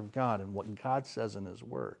character of God and what God says in His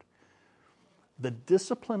Word. The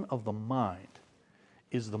discipline of the mind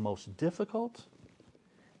is the most difficult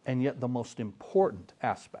and yet the most important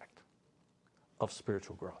aspect of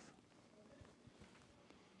spiritual growth.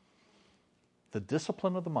 The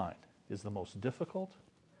discipline of the mind is the most difficult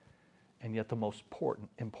and yet the most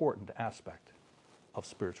important aspect of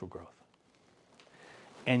spiritual growth.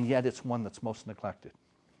 And yet it's one that's most neglected.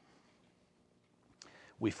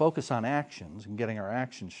 We focus on actions and getting our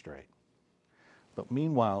actions straight. But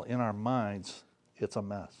meanwhile, in our minds, it's a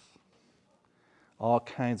mess. All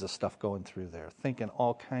kinds of stuff going through there, thinking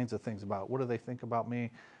all kinds of things about what do they think about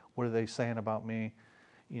me? What are they saying about me?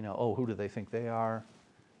 Who do they think they are?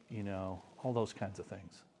 All those kinds of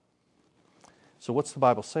things. So what's the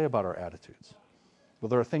Bible say about our attitudes? Well,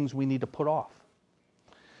 there are things we need to put off.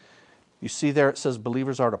 You see there it says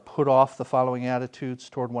believers are to put off the following attitudes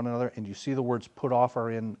toward one another, and you see the words put off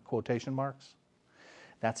are in quotation marks?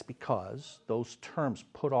 That's because those terms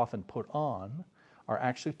put off and put on are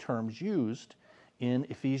actually terms used in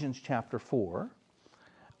Ephesians chapter 4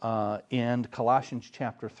 and Colossians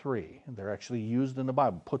chapter 3. They're actually used in the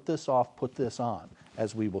Bible. Put this off, put this on,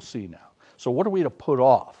 as we will see now. So what are we to put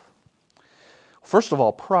off? First of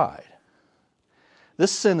all, pride.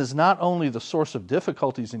 This sin is not only the source of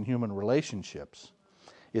difficulties in human relationships,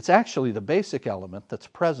 it's actually the basic element that's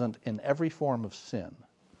present in every form of sin.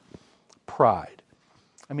 Pride.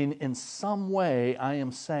 I mean, in some way, I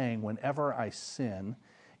am saying whenever I sin,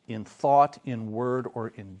 in thought, in word, or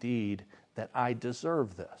in deed, that I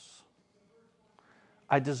deserve this.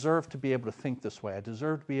 I deserve to be able to think this way. I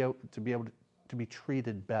deserve to be able to be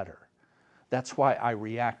treated better. That's why I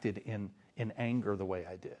reacted in anger the way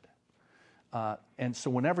I did. And so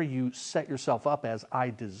whenever you set yourself up as I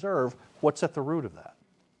deserve, what's at the root of that?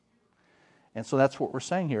 And so that's what we're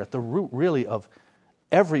saying here. At the root, really, of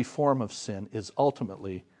every form of sin is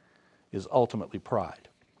ultimately pride.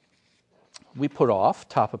 We put off,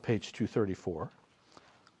 top of page 234,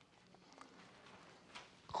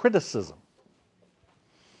 criticism.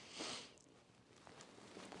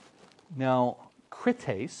 Now,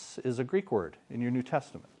 krites is a Greek word in your New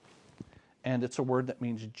Testament, and it's a word that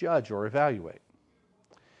means judge or evaluate.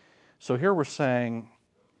 So here we're saying,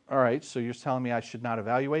 all right, so you're telling me I should not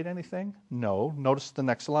evaluate anything? No. Notice the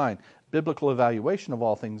next line. Biblical evaluation of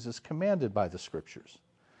all things is commanded by the Scriptures.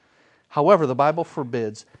 However, the Bible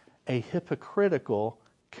forbids a hypocritical,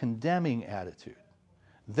 condemning attitude.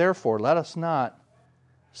 Therefore, let us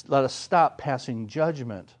stop passing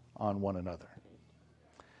judgment on one another.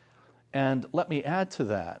 And let me add to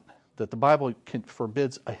that the Bible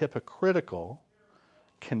forbids a hypocritical,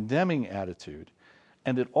 condemning attitude,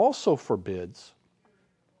 and it also forbids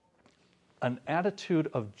an attitude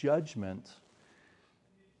of judgment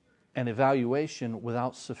and evaluation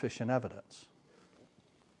without sufficient evidence.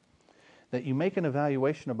 That you make an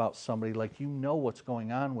evaluation about somebody like you know what's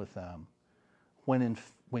going on with them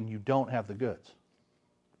when you don't have the goods.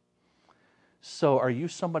 So are you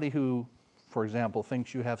somebody who, for example,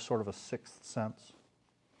 thinks you have sort of a sixth sense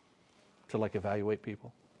to evaluate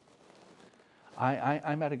people?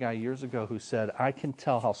 I met a guy years ago who said, I can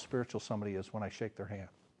tell how spiritual somebody is when I shake their hand.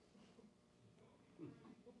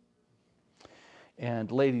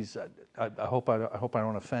 And ladies, I hope I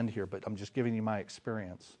don't offend here, but I'm just giving you my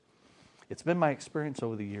experience. It's been my experience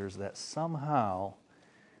over the years that somehow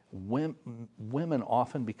women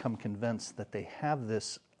often become convinced that they have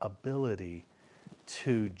this ability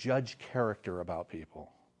to judge character about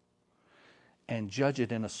people and judge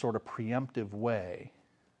it in a sort of preemptive way.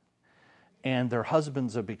 And their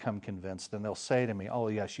husbands have become convinced, and they'll say to me, oh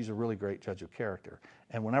yeah, she's a really great judge of character.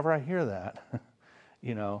 And whenever I hear that,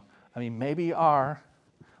 maybe you are,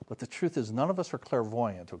 but the truth is none of us are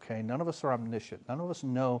clairvoyant, okay? None of us are omniscient. None of us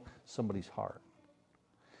know somebody's heart.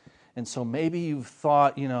 And so maybe you've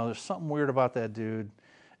thought, there's something weird about that dude,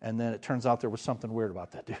 and then it turns out there was something weird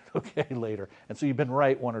about that dude, okay, later. And so you've been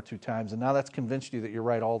right one or two times, and now that's convinced you that you're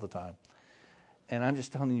right all the time. And I'm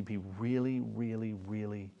just telling you to be really, really,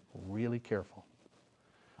 really, really careful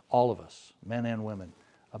all of us, men and women,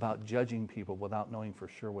 about judging people without knowing for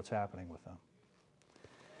sure what's happening with them.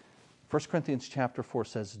 1 Corinthians chapter 4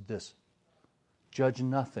 says this, judge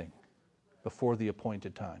nothing before the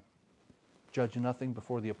appointed time. Judge nothing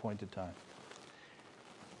before the appointed time.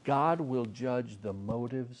 God will judge the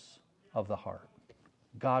motives of the heart.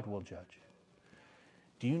 God will judge.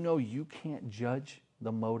 Do you know you can't judge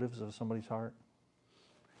the motives of somebody's heart?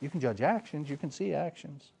 You can judge actions, you can see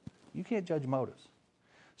actions. You can't judge motives.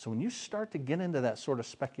 So when you start to get into that sort of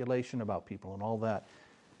speculation about people and all that,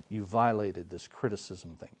 you violated this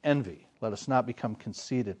criticism thing. Envy. Let us not become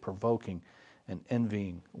conceited, provoking, and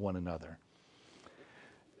envying one another.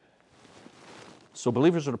 So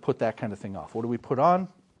believers are to put that kind of thing off. What do we put on?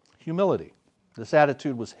 Humility. This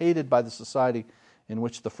attitude was hated by the society in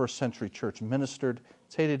which the first century church ministered.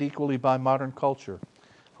 It's hated equally by modern culture.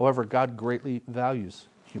 However, God greatly values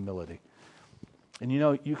humility. And you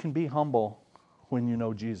know, you can be humble when you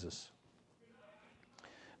know Jesus.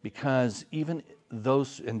 Because even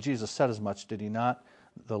those, and Jesus said as much, did he not?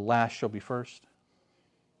 The last shall be first,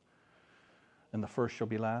 and the first shall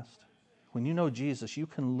be last. When you know Jesus, you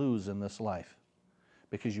can lose in this life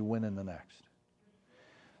because you win in the next.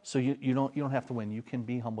 So you don't have to win. You can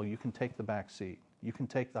be humble. You can take the back seat. You can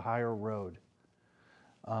take the higher road.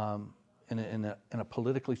 In a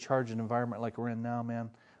politically charged environment like we're in now, man,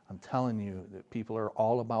 I'm telling you that people are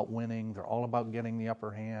all about winning. They're all about getting the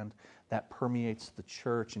upper hand. That permeates the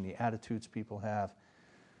church and the attitudes people have.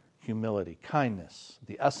 Humility, kindness.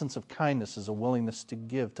 The essence of kindness is a willingness to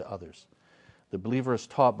give to others. The believer is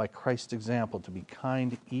taught by Christ's example to be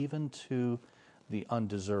kind even to the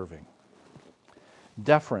undeserving.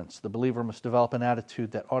 Deference. The believer must develop an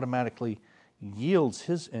attitude that automatically yields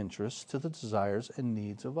his interests to the desires and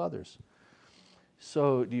needs of others.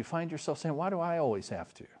 So do you find yourself saying, why do I always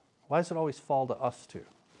have to? Why does it always fall to us to?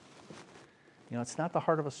 You know, it's not the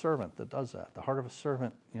heart of a servant that does that. The heart of a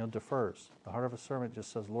servant, defers. The heart of a servant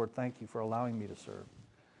just says, Lord, thank you for allowing me to serve.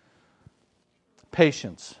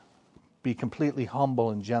 Patience. Be completely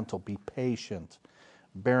humble and gentle. Be patient,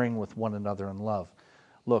 bearing with one another in love.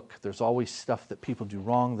 Look, there's always stuff that people do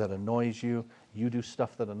wrong that annoys you. You do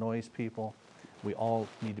stuff that annoys people. We all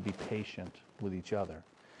need to be patient with each other.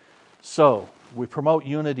 So, we promote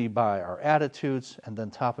unity by our attitudes, and then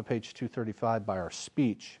top of page 235 by our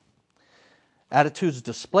speech. Attitudes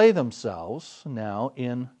display themselves now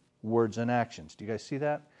in words and actions. Do you guys see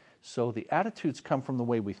that? So the attitudes come from the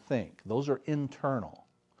way we think. Those are internal.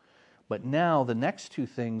 But now the next two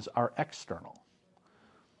things are external.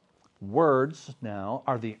 Words now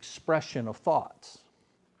are the expression of thoughts.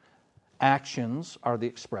 Actions are the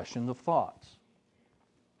expression of thoughts.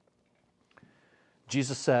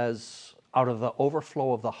 Jesus says, out of the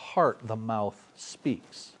overflow of the heart, the mouth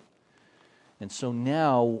speaks. And so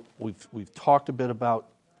now we've talked a bit about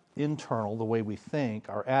internal, the way we think,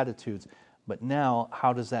 our attitudes, but now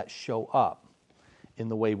how does that show up in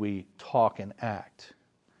the way we talk and act?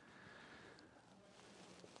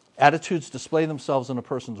 Attitudes display themselves in a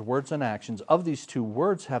person's words and actions. Of these two,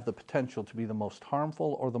 words have the potential to be the most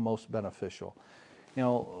harmful or the most beneficial. You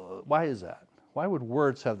know, why is that? Why would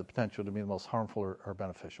words have the potential to be the most harmful or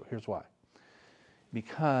beneficial? Here's why.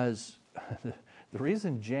 Because the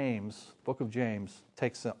reason James, the book of James,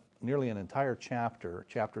 takes nearly an entire chapter,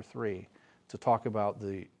 chapter 3, to talk about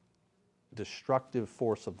the destructive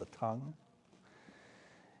force of the tongue,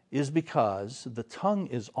 is because the tongue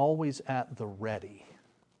is always at the ready.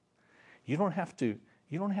 You don't have to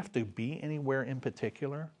be anywhere in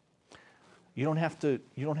particular. You don't have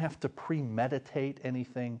to premeditate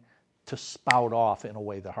anything to spout off in a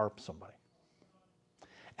way that harms somebody.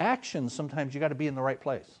 Actions, sometimes you got to be in the right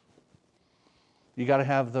place. You got to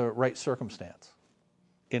have the right circumstance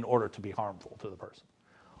in order to be harmful to the person.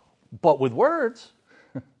 But with words,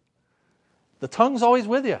 the tongue's always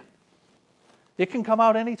with you. It can come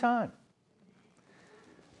out anytime.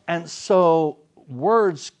 And so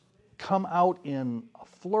words come out in a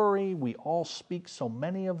flurry. We all speak so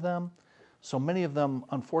many of them. So many of them,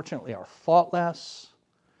 unfortunately, are thoughtless.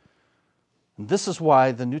 And this is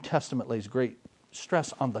why the New Testament lays great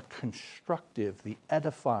stress on the constructive, the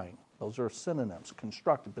edifying. Those are synonyms.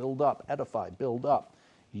 Construct, build up, edify, build up.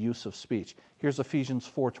 Use of speech. Here's Ephesians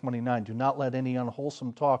 4:29. Do not let any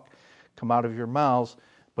unwholesome talk come out of your mouths.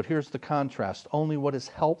 But here's the contrast. Only what is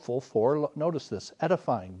helpful for, notice this,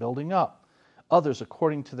 edifying, building up others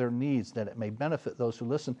according to their needs, that it may benefit those who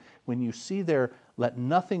listen. When you see there, do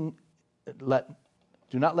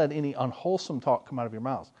not let any unwholesome talk come out of your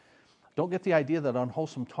mouths. Don't get the idea that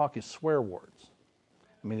unwholesome talk is swear words.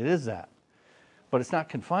 I mean, it is that. But it's not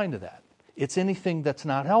confined to that. It's anything that's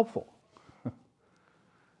not helpful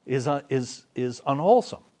is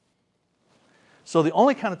unwholesome. So the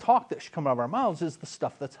only kind of talk that should come out of our mouths is the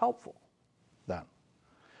stuff that's helpful then.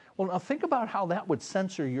 Well, now think about how that would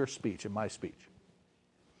censor your speech and my speech.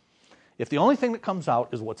 If the only thing that comes out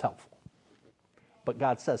is what's helpful. But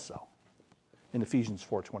God says so in Ephesians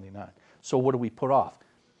 4:29. So what do we put off?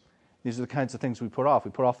 These are the kinds of things we put off.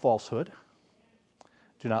 We put off falsehood.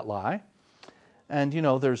 Do not lie. And,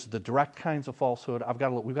 there's the direct kinds of falsehood.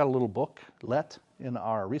 We've got a little book, in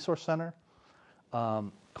our resource center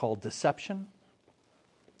called Deception.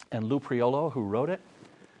 And Lou Priolo, who wrote it,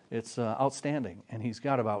 it's outstanding. And he's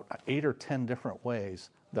got about 8 or 10 different ways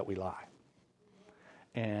that we lie.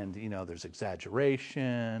 And, there's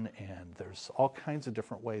exaggeration, and there's all kinds of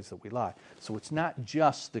different ways that we lie. So it's not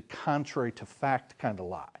just the contrary to fact kind of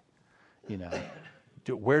lie.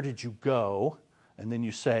 Where did you go? And then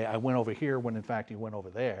you say, I went over here when in fact you went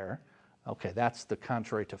over there. Okay, that's the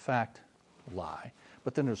contrary to fact lie.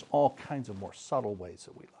 But then there's all kinds of more subtle ways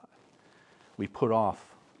that we lie. We put off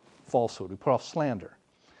falsehood. We put off slander.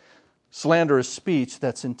 Slander is speech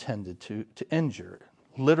that's intended to injure.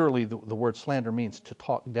 Literally, the word slander means to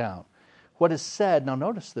talk down. What is said, now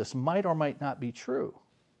notice this, might or might not be true.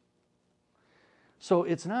 So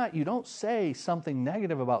it's not, you don't say something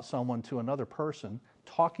negative about someone to another person,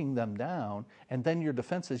 talking them down, and then your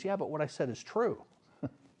defense is, yeah, but what I said is true.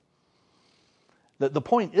 The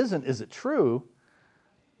point isn't, is it true,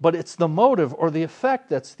 but it's the motive or the effect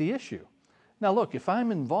that's the issue. Now look, if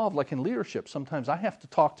I'm involved, like in leadership, sometimes I have to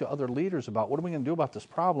talk to other leaders about what are we going to do about this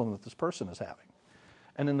problem that this person is having.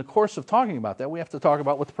 And in the course of talking about that, we have to talk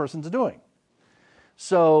about what the person's doing.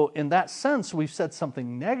 So in that sense, we've said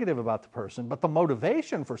something negative about the person, but the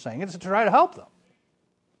motivation for saying it is to try to help them.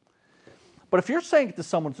 But if you're saying it to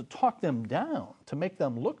someone to talk them down, to make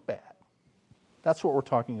them look bad, that's what we're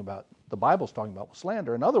talking about. The Bible's talking about with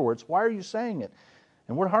slander. In other words, why are you saying it?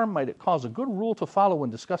 And what harm might it cause? A good rule to follow when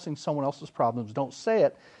discussing someone else's problems, don't say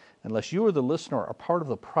it unless you or the listener are part of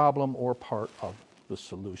the problem or part of the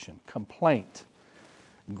solution. Complaint.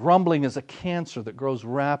 Grumbling is a cancer that grows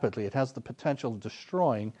rapidly. It has the potential of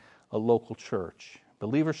destroying a local church.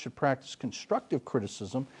 Believers should practice constructive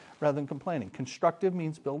criticism rather than complaining. Constructive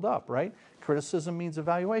means build up, right? Criticism means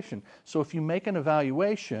evaluation. So if you make an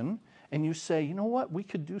evaluation and you say, you know what, we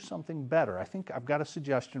could do something better. I think I've got a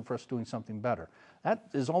suggestion for us doing something better. That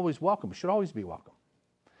is always welcome. It should always be welcome.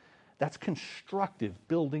 That's constructive,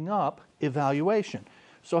 building up evaluation.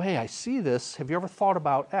 So, hey, I see this. Have you ever thought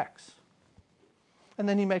about X? And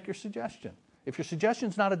then you make your suggestion. If your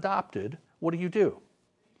suggestion's not adopted, what do?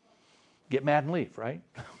 Get mad and leave, right?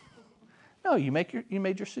 No, you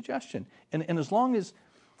made your suggestion. And as long as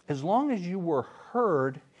you were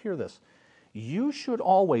heard, hear this, we should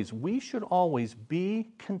always be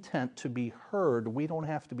content to be heard. We don't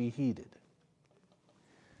have to be heeded.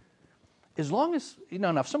 As long as,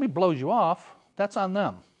 now if somebody blows you off, that's on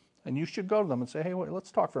them. And you should go to them and say, hey, wait,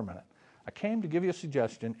 let's talk for a minute. I came to give you a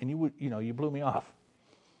suggestion, and you blew me off.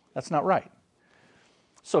 That's not right.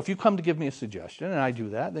 So if you come to give me a suggestion, and I do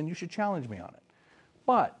that, then you should challenge me on it.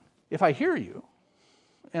 But if I hear you,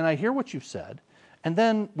 and I hear what you've said, and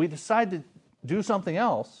then we decide to do something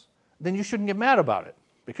else, then you shouldn't get mad about it.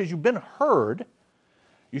 Because you've been heard,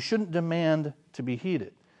 you shouldn't demand to be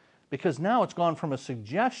heeded. Because now it's gone from a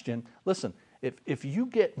suggestion. Listen, if you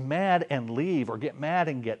get mad and leave, or get mad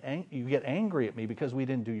and you get angry at me because we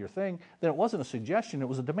didn't do your thing, then it wasn't a suggestion, it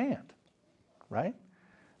was a demand. Right?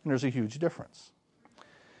 And there's a huge difference.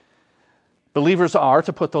 Believers are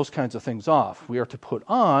to put those kinds of things off. We are to put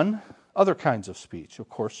on other kinds of speech. Of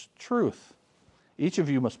course, truth. Each of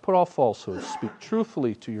you must put off falsehood. Speak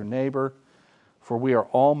truthfully to your neighbor, for we are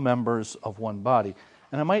all members of one body.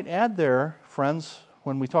 And I might add there, friends,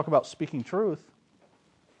 when we talk about speaking truth,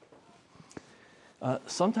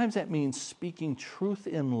 sometimes that means speaking truth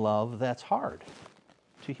in love that's hard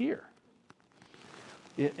to hear.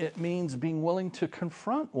 It means being willing to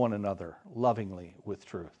confront one another lovingly with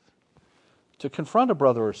truth. To confront a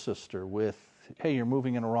brother or sister with, hey, you're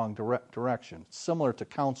moving in a wrong direction. It's similar to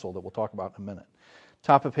counsel that we'll talk about in a minute.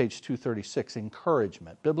 Top of page 236,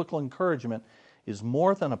 encouragement. Biblical encouragement is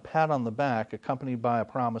more than a pat on the back accompanied by a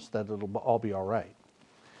promise that it'll all be all right.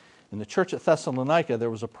 In the church at Thessalonica,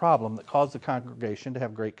 there was a problem that caused the congregation to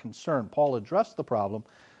have great concern. Paul addressed the problem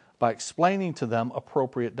by explaining to them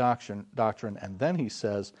appropriate doctrine, and then he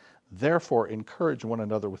says, therefore encourage one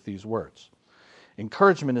another with these words.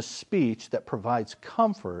 Encouragement is speech that provides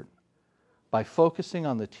comfort by focusing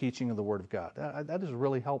on the teaching of the Word of God. That is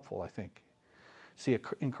really helpful, I think. See,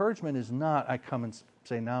 encouragement is not, I come and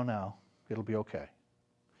say, now, it'll be okay.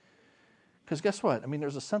 Because guess what? I mean,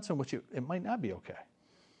 there's a sense in which it might not be okay.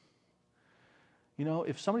 You know,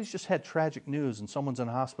 if somebody's just had tragic news and someone's in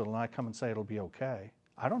a hospital and I come and say it'll be okay,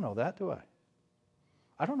 I don't know that, do I?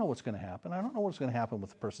 I don't know what's going to happen. I don't know what's going to happen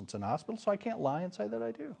with the person that's in the hospital, so I can't lie and say that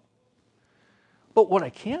I do. But what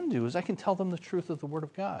I can do is I can tell them the truth of the Word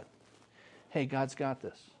of God. Hey, God's got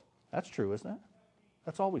this. That's true, isn't it?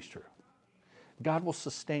 That's always true. God will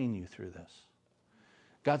sustain you through this.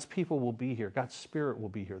 God's people will be here. God's Spirit will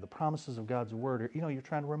be here. The promises of God's Word, you know, you're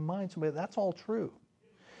trying to remind somebody that's all true.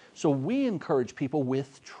 So we encourage people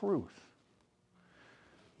with truth.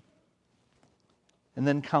 And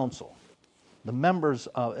then counsel. The members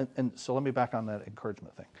of, and so let me back on that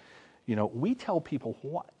encouragement thing. You know, we tell people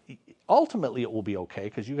what, ultimately it will be okay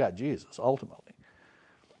because you got Jesus, ultimately.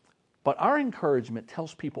 But our encouragement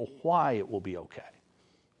tells people why it will be okay.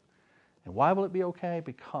 And why will it be okay?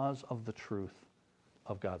 Because of the truth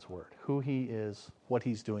of God's Word, who He is, what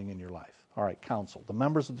He's doing in your life. All right, counsel. The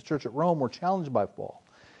members of the church at Rome were challenged by Paul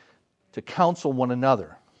to counsel one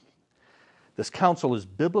another. This counsel is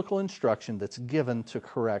biblical instruction that's given to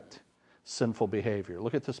correct sinful behavior.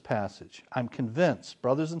 Look at this passage. I'm convinced,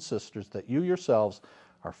 brothers and sisters, that you yourselves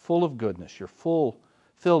are full of goodness. You're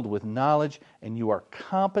filled with knowledge, and you are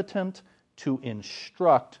competent to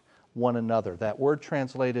instruct one another. That word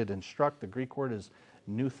translated instruct, the Greek word is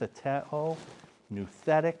noutheteo,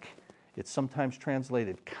 nouthetic. It's sometimes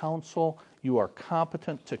translated counsel. You are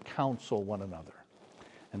competent to counsel one another.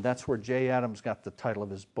 And that's where Jay Adams got the title of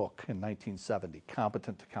his book in 1970,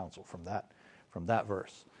 Competent to Counsel, from that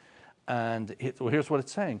verse. And here's what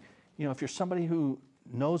it's saying. You know, if you're somebody who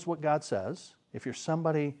knows what God says, if you're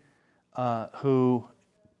somebody who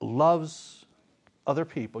loves other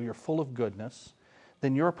people, you're full of goodness,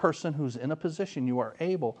 then you're a person who's in a position you are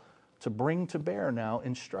able to bring to bear now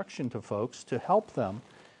instruction to folks to help them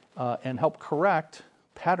and help correct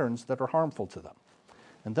patterns that are harmful to them.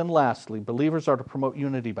 And then lastly, believers are to promote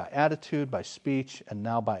unity by attitude, by speech, and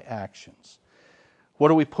now by actions. What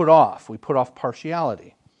do we put off? We put off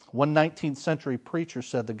partiality. One 19th century preacher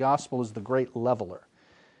said the gospel is the great leveler.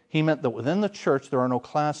 He meant that within the church there are no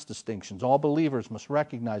class distinctions. All believers must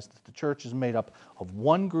recognize that the church is made up of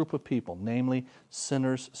one group of people, namely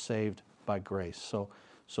sinners saved by grace.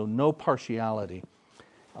 So no partiality.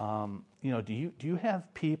 You know, do you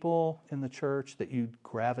have people in the church that you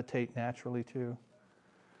gravitate naturally to?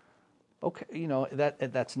 Okay, you know,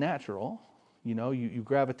 that's natural. You know, you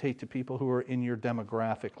gravitate to people who are in your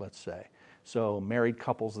demographic, let's say. So married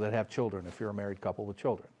couples that have children, if you're a married couple with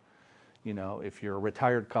children. You know, if you're a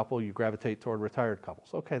retired couple, you gravitate toward retired couples.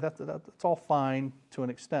 Okay, that's all fine to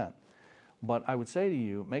an extent. But I would say to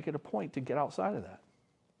you, make it a point to get outside of that.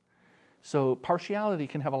 So partiality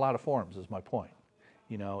can have a lot of forms, is my point.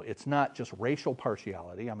 You know, it's not just racial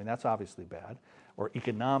partiality. I mean, that's obviously bad. Or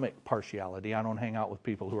economic partiality. I don't hang out with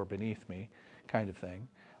people who are beneath me, kind of thing.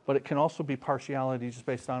 But it can also be partiality just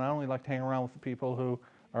based on I only like to hang around with the people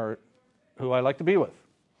who I like to be with.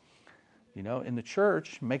 You know, in the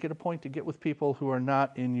church, make it a point to get with people who are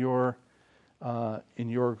not in your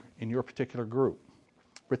particular group.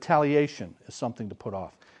 Retaliation is something to put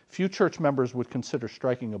off. Few church members would consider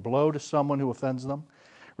striking a blow to someone who offends them.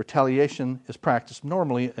 Retaliation is practiced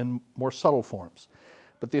normally in more subtle forms,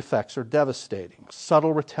 but the effects are devastating.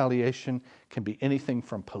 Subtle retaliation can be anything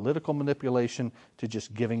from political manipulation to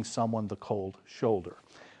just giving someone the cold shoulder.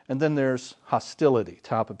 And then there's hostility,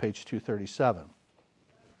 top of page 237.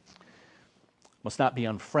 Must not be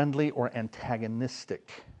unfriendly or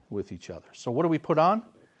antagonistic with each other. So what do we put on?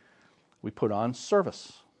 We put on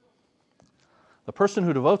service. The person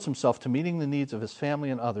who devotes himself to meeting the needs of his family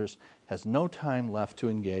and others has no time left to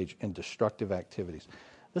engage in destructive activities.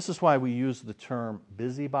 This is why we use the term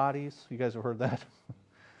busybodies. You guys have heard that?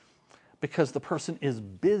 Because the person is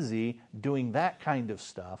busy doing that kind of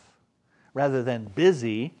stuff rather than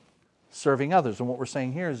busy serving others. And what we're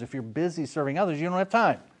saying here is if you're busy serving others, you don't have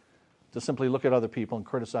time to simply look at other people and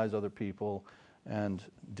criticize other people and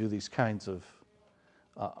do these kinds of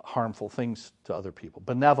harmful things to other people.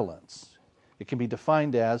 Benevolence. It can be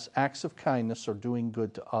defined as acts of kindness or doing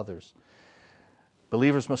good to others.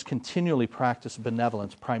 Believers must continually practice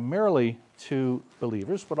benevolence, primarily to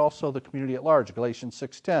believers, but also the community at large. Galatians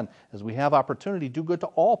 6:10, as we have opportunity, do good to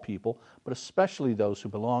all people, but especially those who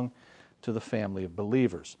belong to the family of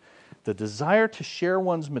believers. The desire to share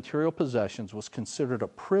one's material possessions was considered a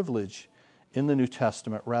privilege in the New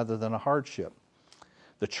Testament rather than a hardship.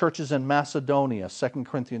 The churches in Macedonia, 2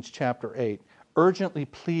 Corinthians chapter 8, urgently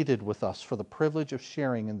pleaded with us for the privilege of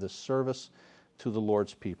sharing in this service to the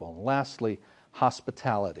Lord's people. And lastly,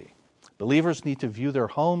 hospitality. Believers need to view their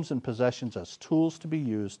homes and possessions as tools to be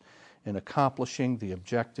used in accomplishing the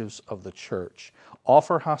objectives of the church.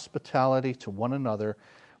 Offer hospitality to one another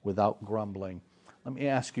without grumbling. Let me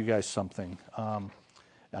ask you guys something. And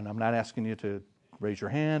I'm not asking you to raise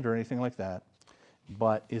your hand or anything like that,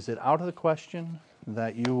 but is it out of the question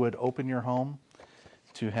that you would open your home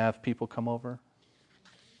to have people come over?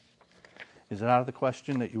 Is it out of the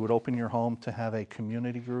question that you would open your home to have a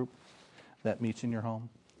community group that meets in your home?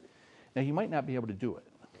 Now, you might not be able to do it.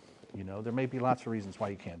 You know, there may be lots of reasons why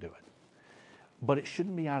you can't do it. But it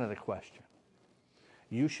shouldn't be out of the question.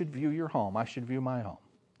 You should view your home, I should view my home.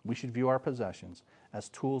 We should view our possessions as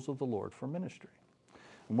tools of the Lord for ministry.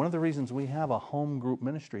 And one of the reasons we have a home group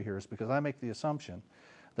ministry here is because I make the assumption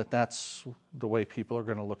that that's the way people are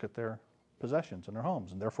going to look at their possessions and their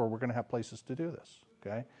homes, and therefore we're going to have places to do this,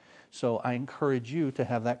 okay? So I encourage you to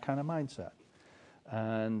have that kind of mindset.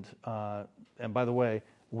 And by the way,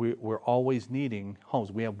 we're always needing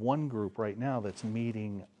homes. We have one group right now that's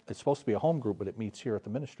meeting. It's supposed to be a home group, but it meets here at the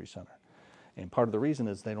ministry center. And part of the reason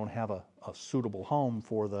is they don't have a suitable home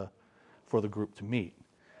for the group to meet.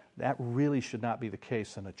 That really should not be the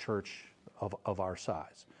case in a church of our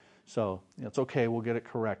size. So it's okay, we'll get it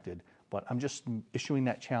corrected. But I'm just issuing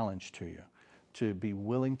that challenge to you, to be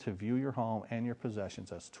willing to view your home and your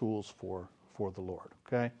possessions as tools for the Lord,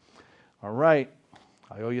 okay? All right,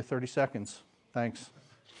 I owe you 30 seconds. Thanks.